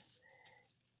think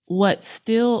what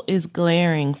still is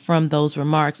glaring from those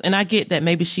remarks, and I get that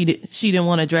maybe she didn't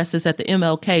want to address this at the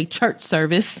MLK church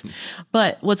service,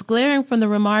 but what's glaring from the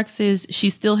remarks is she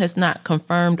still has not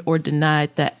confirmed or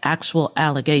denied the actual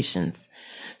allegations.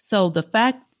 So the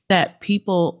fact that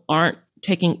people aren't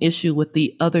taking issue with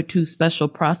the other 2 special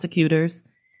prosecutors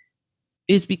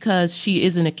is because she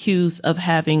isn't accused of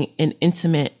having an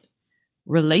intimate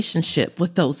relationship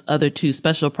with those other two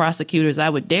special prosecutors. I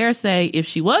would dare say if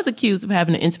she was accused of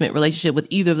having an intimate relationship with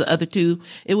either of the other two,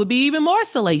 it would be even more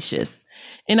salacious.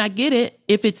 And I get it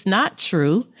if it's not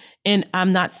true. And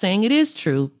I'm not saying it is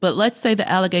true, but let's say the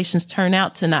allegations turn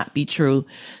out to not be true.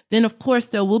 Then, of course,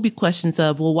 there will be questions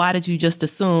of, well, why did you just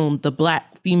assume the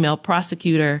Black female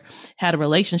prosecutor had a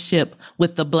relationship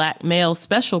with the Black male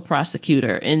special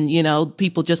prosecutor? And, you know,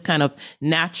 people just kind of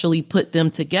naturally put them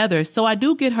together. So I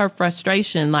do get her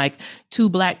frustration, like two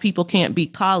Black people can't be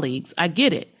colleagues. I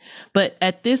get it. But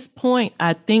at this point,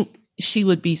 I think she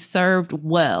would be served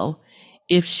well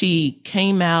if she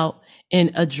came out and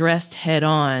addressed head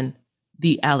on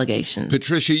the allegations.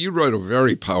 Patricia, you wrote a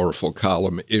very powerful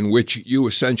column in which you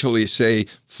essentially say,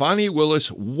 Fani Willis,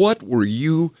 what were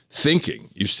you thinking?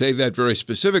 You say that very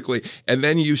specifically, and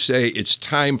then you say it's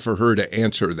time for her to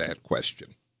answer that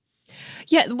question.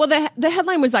 Yeah, well, the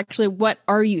headline was actually, what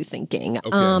are you thinking?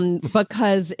 Okay.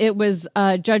 Because it was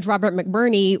Judge Robert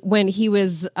McBurney, when he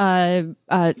was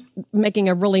making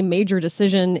a really major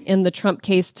decision in the Trump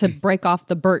case to break off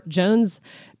the Burt Jones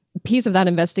piece of that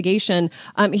investigation.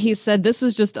 He said this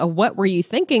is just a what were you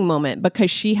thinking moment, because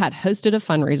she had hosted a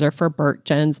fundraiser for Burt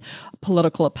Jones'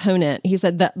 political opponent. He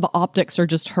said that the optics are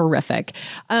just horrific.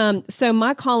 So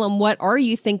my column, What Are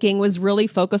You Thinking, was really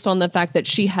focused on the fact that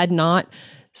she had not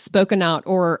spoken out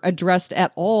or addressed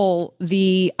at all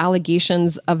the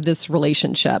allegations of this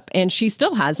relationship. And she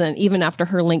still hasn't, even after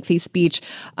her lengthy speech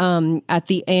at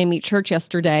the AME church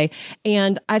yesterday.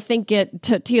 And I think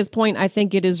to Tia's point, I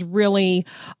think it is really,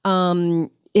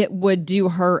 it would do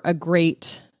her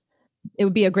it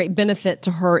would be a great benefit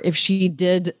to her if she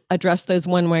did address those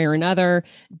one way or another.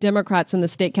 Democrats in the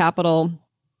state capitol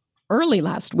early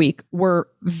last week were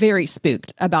very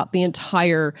spooked about the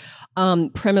entire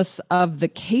premise of the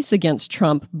case against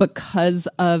Trump because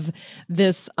of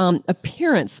this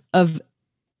appearance of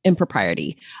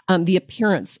impropriety, the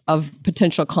appearance of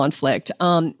potential conflict,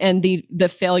 and the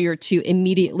failure to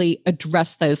immediately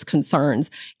address those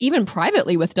concerns, even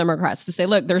privately with Democrats, to say,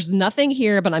 look, there's nothing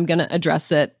here, but I'm going to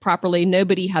address it properly.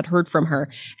 Nobody had heard from her.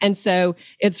 And so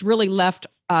it's really left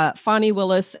Fani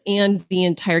Willis and the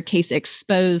entire case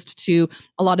exposed to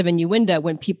a lot of innuendo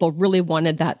when people really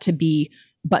wanted that to be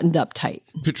buttoned up tight.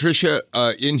 Patricia,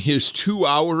 in his 2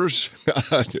 hours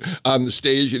on the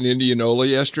stage in Indianola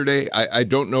yesterday, I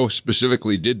don't know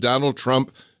specifically, did Donald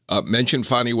Trump mention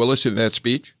Fani Willis in that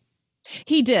speech?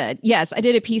 He did. Yes. I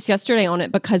did a piece yesterday on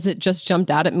it because it just jumped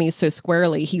out at me so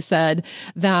squarely. He said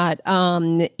that,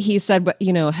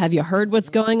 have you heard what's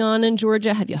going on in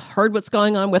Georgia? Have you heard what's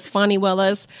going on with Fani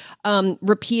Willis?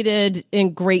 Repeated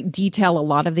in great detail a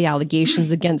lot of the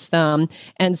allegations against them,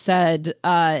 and said,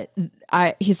 I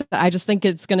just think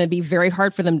it's going to be very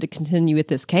hard for them to continue with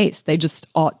this case. They just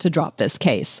ought to drop this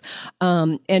case.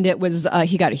 And it was,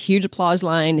 he got a huge applause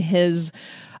line. His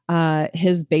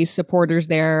base supporters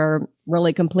there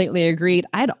really completely agreed.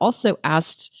 I'd also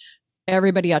asked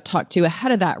everybody I talked to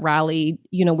ahead of that rally,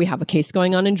 we have a case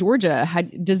going on in Georgia. How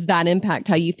does that impact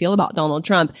how you feel about Donald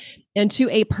Trump? And to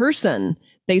a person,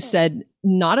 they said,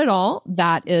 not at all.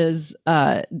 That is,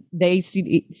 they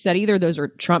said either those are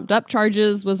trumped up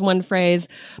charges was one phrase.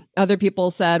 Other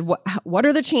people said, what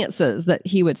are the chances that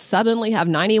he would suddenly have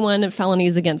 91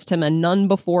 felonies against him and none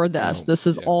before this? This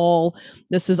is all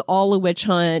a witch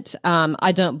hunt.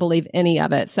 I don't believe any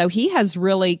of it. So he has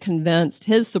really convinced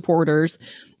his supporters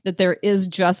that there is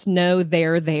just no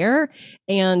there.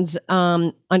 And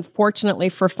unfortunately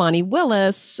for Fani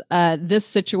Willis, this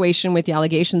situation with the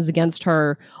allegations against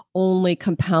her only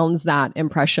compounds that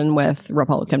impression with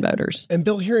Republican voters. And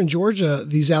Bill, here in Georgia,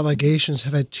 these allegations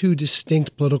have had two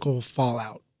distinct political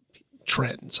fallout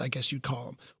trends, I guess you'd call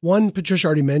them. One, Patricia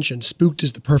already mentioned, spooked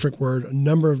is the perfect word. A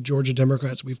number of Georgia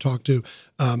Democrats we've talked to,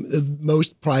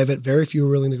 most private, very few are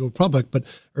willing to go public, but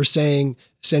are saying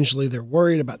essentially they're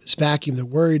worried about this vacuum. They're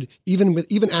worried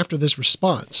even after this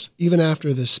response, even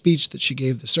after the speech that she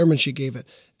gave, the sermon she gave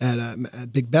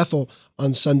at Big Bethel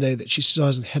on Sunday, that she still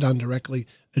hasn't head on directly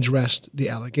addressed the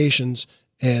allegations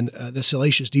and the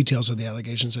salacious details of the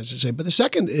allegations, I should say. But the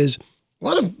second is a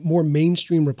lot of more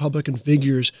mainstream Republican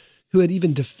figures who had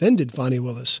even defended Fani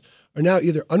Willis are now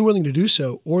either unwilling to do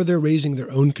so or they're raising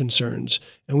their own concerns.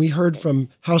 And we heard from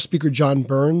House Speaker John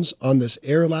Burns on this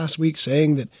air last week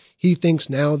saying that he thinks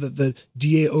now that the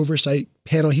DA oversight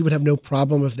panel, he would have no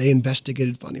problem if they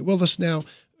investigated Fani Willis now.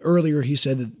 Earlier, he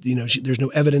said that there's no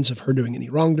evidence of her doing any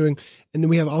wrongdoing. And then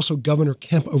we have also Governor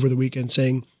Kemp over the weekend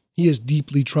saying he is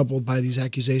deeply troubled by these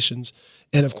accusations.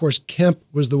 And of course, Kemp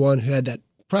was the one who had that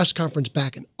press conference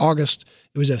back in August.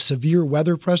 It was a severe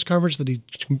weather press conference that he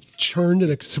turned in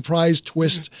a surprise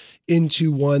twist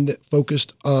into one that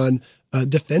focused on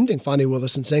defending Fani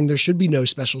Willis and saying there should be no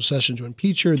special session to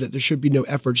impeach her, that there should be no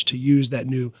efforts to use that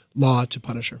new law to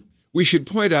punish her. We should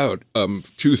point out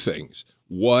two things.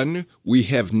 One, we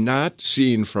have not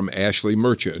seen from Ashley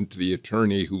Merchant, the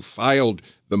attorney who filed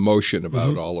the motion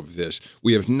about all of this,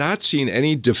 we have not seen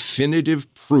any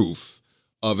definitive proof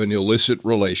of an illicit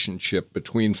relationship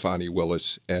between Fani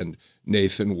Willis and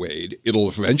Nathan Wade. It'll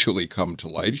eventually come to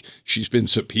light. She's been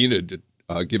subpoenaed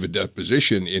to give a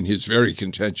deposition in his very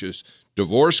contentious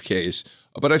divorce case.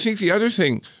 But I think the other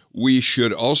thing we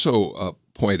should also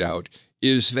point out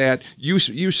is that you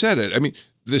said it. I mean,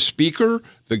 the speaker,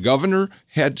 the governor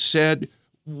had said,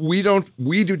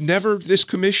 this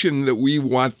commission that we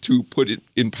want to put it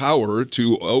in power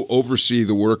to oversee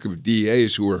the work of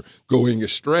DAs who are going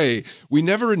astray, we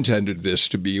never intended this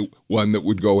to be one that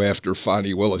would go after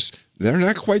Fani Willis. They're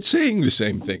not quite saying the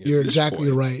same thing. You're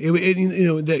exactly right.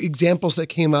 The examples that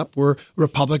came up were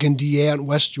Republican DA out in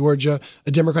West Georgia,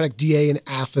 a Democratic DA in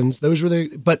Athens. Those were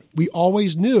but we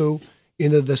always knew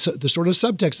the sort of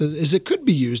subtext is it could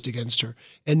be used against her.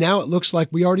 And now it looks like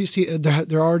we already see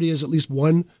there already is at least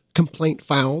one complaint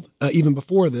filed, even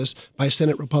before this, by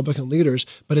Senate Republican leaders.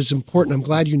 But it's important. I'm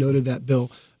glad you noted that, Bill,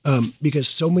 because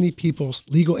so many people,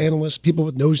 legal analysts, people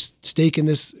with no stake in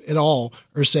this at all,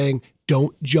 are saying,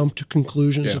 don't jump to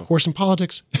conclusions. Yeah. Of course, in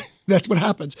politics, that's what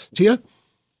happens. Tia?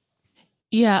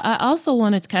 Yeah, I also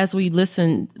wanted to, as we list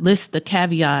the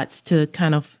caveats to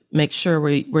kind of make sure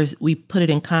we put it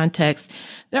in context.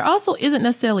 There also isn't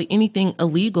necessarily anything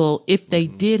illegal if they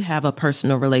did have a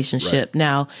personal relationship. Right.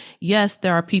 Now, yes,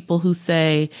 there are people who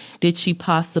say, did she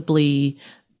possibly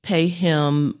pay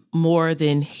him more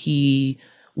than he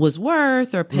was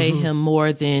worth, or pay him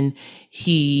more than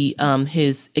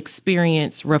his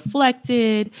experience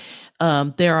reflected?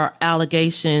 There are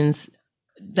allegations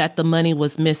that the money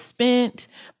was misspent,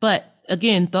 but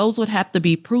again, those would have to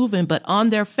be proven. But on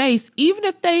their face, even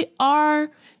if they are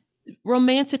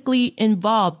romantically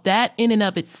involved, that in and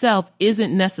of itself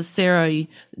isn't necessarily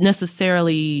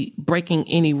breaking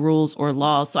any rules or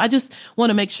laws. So I just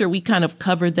want to make sure we kind of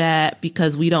cover that,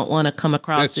 because we don't want to come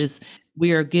across as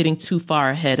we are getting too far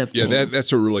ahead of things. Yeah,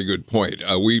 that's a really good point.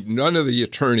 None of the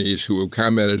attorneys who have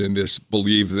commented in this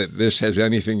believe that this has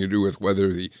anything to do with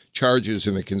whether the charges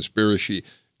in the conspiracy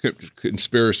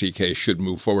case should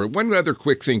move forward. One other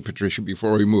quick thing, Patricia,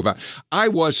 before we move on. I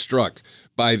was struck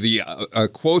by the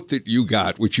quote that you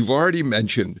got, which you've already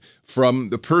mentioned, from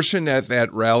the person at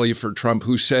that rally for Trump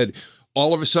who said,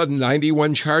 all of a sudden,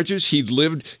 91 charges. He'd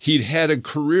had a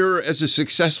career as a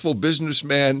successful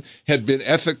businessman, had been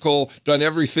ethical, done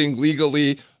everything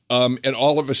legally, and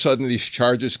all of a sudden these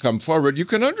charges come forward. You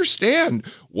can understand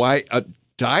why a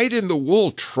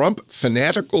dyed-in-the-wool Trump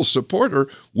fanatical supporter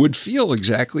would feel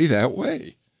exactly that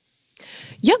way.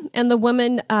 Yeah, and the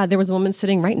woman, there was a woman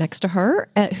sitting right next to her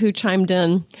who chimed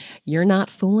in, "You're not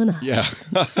fooling us." Yeah.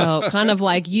 So kind of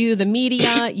like, you, the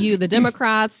media, you, the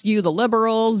Democrats, you, the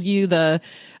liberals, you, the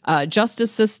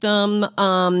justice system,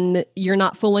 you're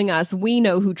not fooling us. We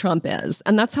know who Trump is.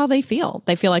 And that's how they feel.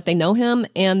 They feel like they know him,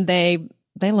 and they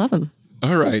love him.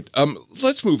 All right.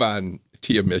 Let's move on.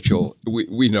 Tia Mitchell,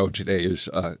 we know today is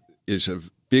a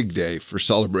big day for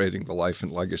celebrating the life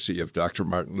and legacy of Dr.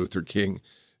 Martin Luther King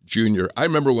Jr. I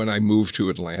remember when I moved to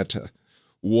Atlanta,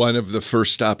 one of the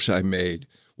first stops I made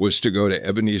was to go to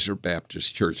Ebenezer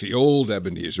Baptist Church, the old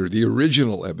Ebenezer, the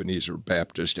original Ebenezer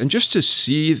Baptist, and just to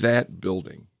see that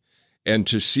building and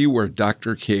to see where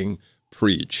Dr. King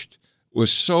preached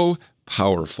was so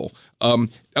powerful.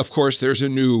 Of course, there's a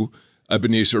new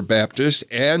Ebenezer Baptist,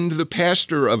 and the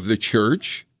pastor of the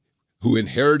church, who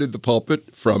inherited the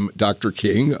pulpit from Dr.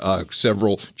 King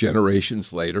several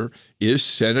generations later, is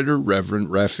Senator Reverend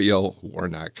Raphael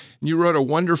Warnock. And you wrote a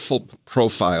wonderful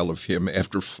profile of him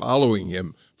after following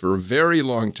him for a very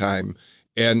long time,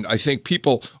 and I think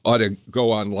people ought to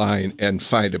go online and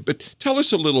find it. But tell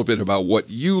us a little bit about what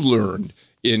you learned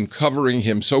in covering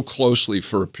him so closely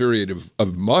for a period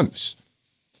of months.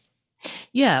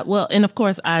 Yeah, well, and of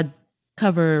course, I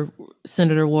cover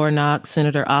Senator Warnock,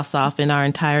 Senator Ossoff, and our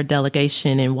entire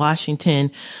delegation in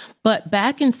Washington. But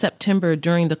back in September,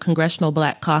 during the Congressional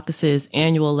Black Caucuses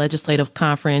annual legislative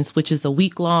conference, which is a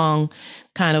week-long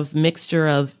kind of mixture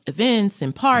of events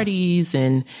and parties,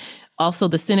 and also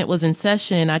the Senate was in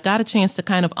session, I got a chance to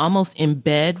kind of almost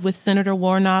embed with Senator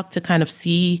Warnock to kind of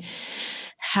see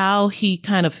how he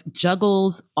kind of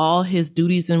juggles all his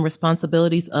duties and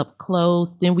responsibilities up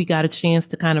close. Then we got a chance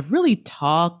to kind of really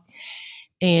talk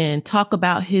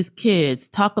about his kids,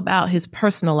 talk about his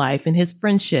personal life and his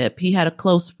friendship. He had a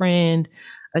close friend,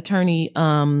 attorney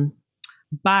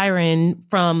Byron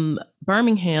from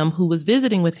Birmingham who was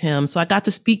visiting with him. So I got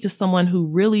to speak to someone who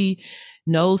really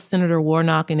knows Senator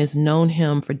Warnock and has known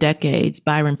him for decades,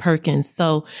 Byron Perkins.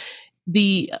 So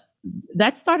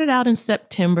that started out in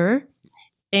September.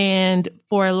 And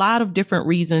for a lot of different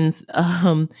reasons,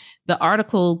 the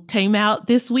article came out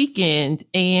this weekend,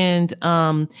 and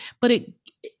but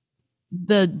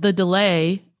the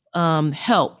delay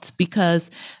helped because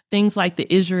things like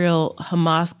the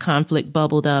Israel-Hamas conflict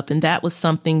bubbled up, and that was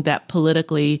something that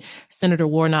politically Senator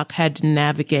Warnock had to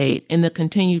navigate, and the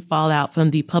continued fallout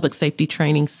from the Public Safety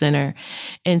Training Center.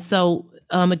 And so,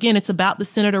 again, it's about the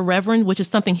Senator Reverend, which is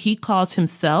something he calls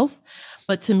himself.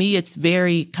 But to me, it's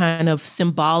very kind of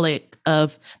symbolic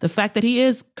of the fact that he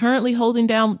is currently holding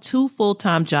down 2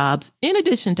 full-time jobs in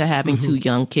addition to having 2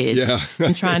 young kids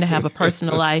and trying to have a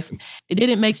personal life. It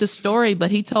didn't make the story,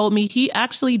 but he told me he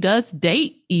actually does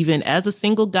date even as a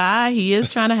single guy. He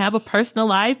is trying to have a personal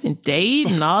life and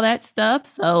date and all that stuff.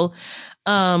 So,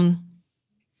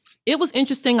 it was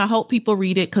interesting. I hope people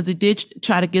read it because it did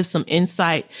try to give some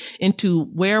insight into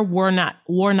where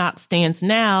Warnock stands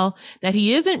now, that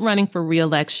he isn't running for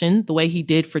re-election the way he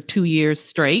did for 2 years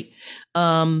straight.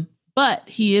 But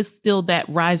he is still that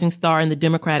rising star in the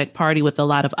Democratic Party with a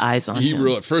lot of eyes on him.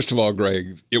 Really, first of all,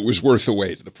 Greg, it was worth the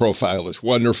wait. The profile is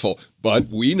wonderful. But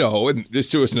we know, and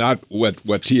this was not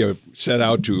what Tia set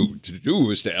out to do,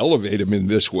 was to elevate him in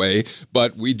this way.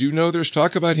 But we do know there's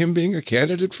talk about him being a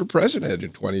candidate for president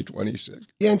in 2026.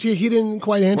 Yeah, and Tia, he didn't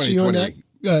quite answer you on that.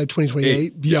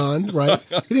 2028, beyond, right?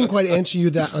 He didn't quite answer you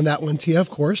on that one, Tia, of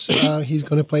course. He's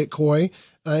going to play it coy.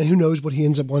 And who knows what he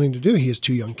ends up wanting to do. He has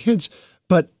 2 young kids.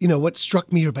 But, you know, what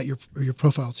struck me about your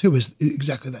profile, too, is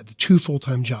exactly that, the 2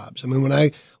 full-time jobs. I mean, when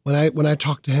I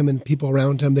talk to him and people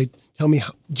around him, they tell me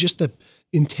just the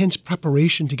intense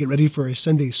preparation to get ready for a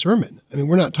Sunday sermon. I mean,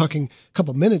 we're not talking a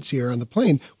couple minutes here on the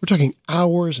plane. We're talking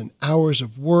hours and hours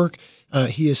of work.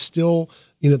 He is still,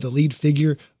 the lead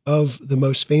figure of the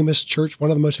most famous church, one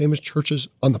of the most famous churches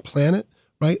on the planet,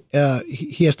 right?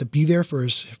 He has to be there for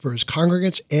his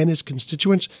congregants and his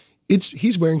constituents.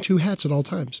 He's wearing 2 hats at all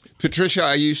times. Patricia,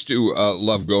 I used to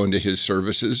love going to his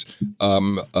services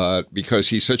because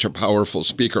he's such a powerful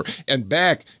speaker. And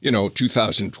back,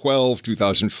 2012,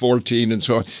 2014, and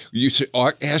so on, you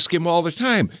ask him all the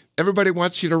time, everybody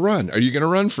wants you to run. Are you going to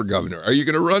run for governor? Are you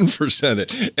going to run for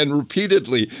Senate? And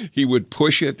repeatedly, he would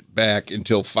push it back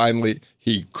until finally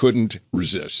he couldn't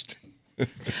resist.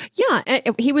 Yeah,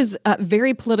 he was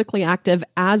very politically active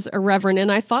as a reverend.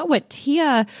 And I thought what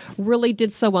Tia really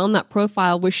did so well in that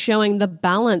profile was showing the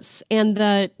balance and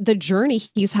the journey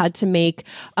he's had to make,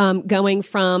 going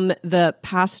from the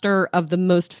pastor of the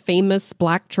most famous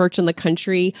Black church in the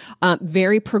country,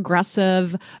 very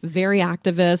progressive, very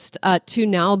activist, to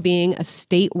now being a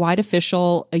statewide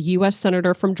official, a U.S.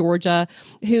 senator from Georgia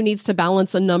who needs to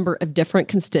balance a number of different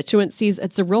constituencies.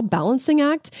 It's a real balancing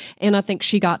act. And I think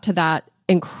she got to that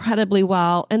incredibly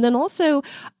well. And then also,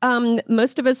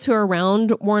 most of us who are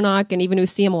around Warnock and even who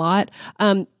see him a lot,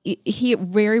 he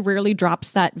very rarely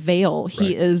drops that veil. Right.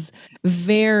 He is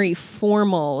very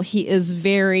formal. He is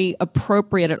very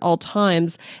appropriate at all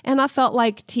times. And I felt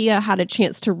like Tia had a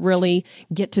chance to really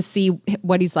get to see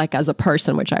what he's like as a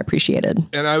person, which I appreciated.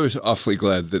 And I was awfully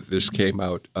glad that this came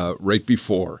out right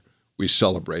before we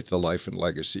celebrate the life and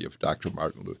legacy of Dr.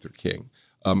 Martin Luther King.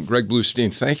 Greg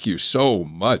Bluestein, thank you so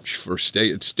much for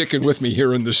sticking with me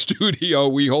here in the studio.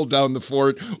 We hold down the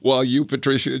fort while you,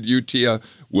 Patricia, and you, Tia,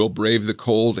 will brave the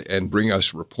cold and bring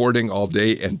us reporting all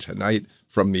day and tonight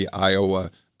from the Iowa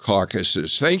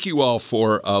caucuses. Thank you all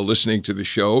for listening to the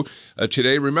show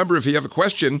today. Remember, if you have a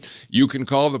question, you can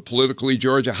call the Politically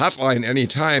Georgia hotline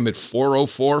anytime at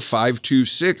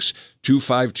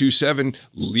 404-526-2527.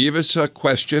 Leave us a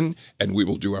question, and we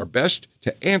will do our best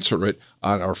to answer it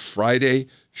on our Friday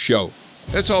show.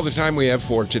 That's all the time we have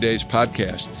for today's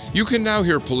podcast. You can now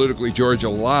hear Politically Georgia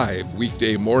live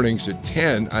weekday mornings at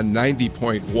 10 on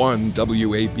 90.1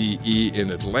 WABE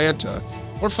in Atlanta,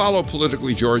 or follow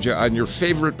Politically Georgia on your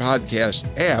favorite podcast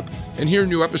app and hear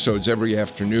new episodes every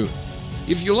afternoon.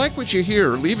 If you like what you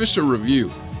hear, leave us a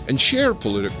review and share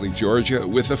Politically Georgia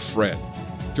with a friend.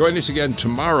 Join us again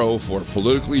tomorrow for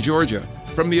Politically Georgia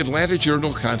from the Atlanta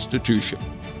Journal-Constitution.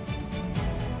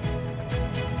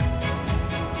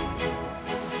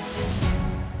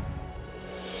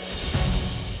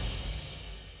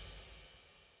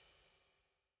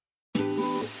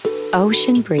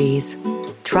 Ocean breeze,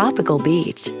 tropical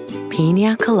beach,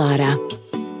 pina colada.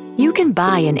 You can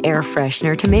buy an air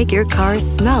freshener to make your car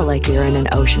smell like you're in an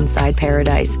oceanside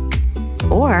paradise.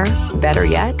 Or, better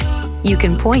yet, you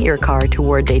can point your car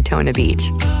toward Daytona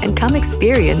Beach and come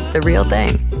experience the real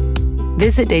thing.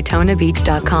 Visit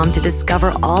DaytonaBeach.com to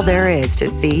discover all there is to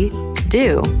see,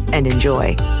 do, and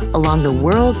enjoy along the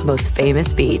world's most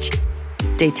famous beach.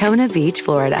 Daytona Beach,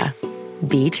 Florida.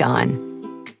 Beach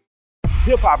on.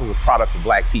 Hip-hop is a product of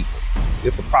black people.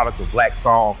 It's a product of black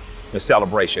song and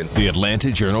celebration. The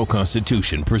Atlanta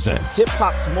Journal-Constitution presents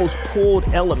hip-hop's most pulled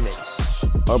elements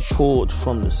are pulled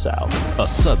from the South. A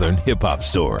Southern hip-hop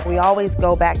story. We always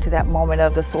go back to that moment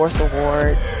of the Source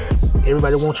Awards.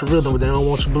 Everybody wants your rhythm, but they don't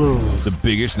want your blues. The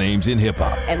biggest names in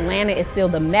hip-hop. Atlanta is still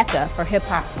the mecca for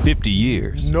hip-hop. 50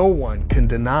 years. No one can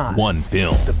deny one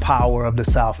film. The power of the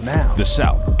South now. The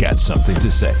South got something to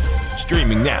say.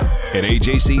 Streaming now at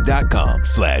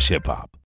ajc.com/hiphop.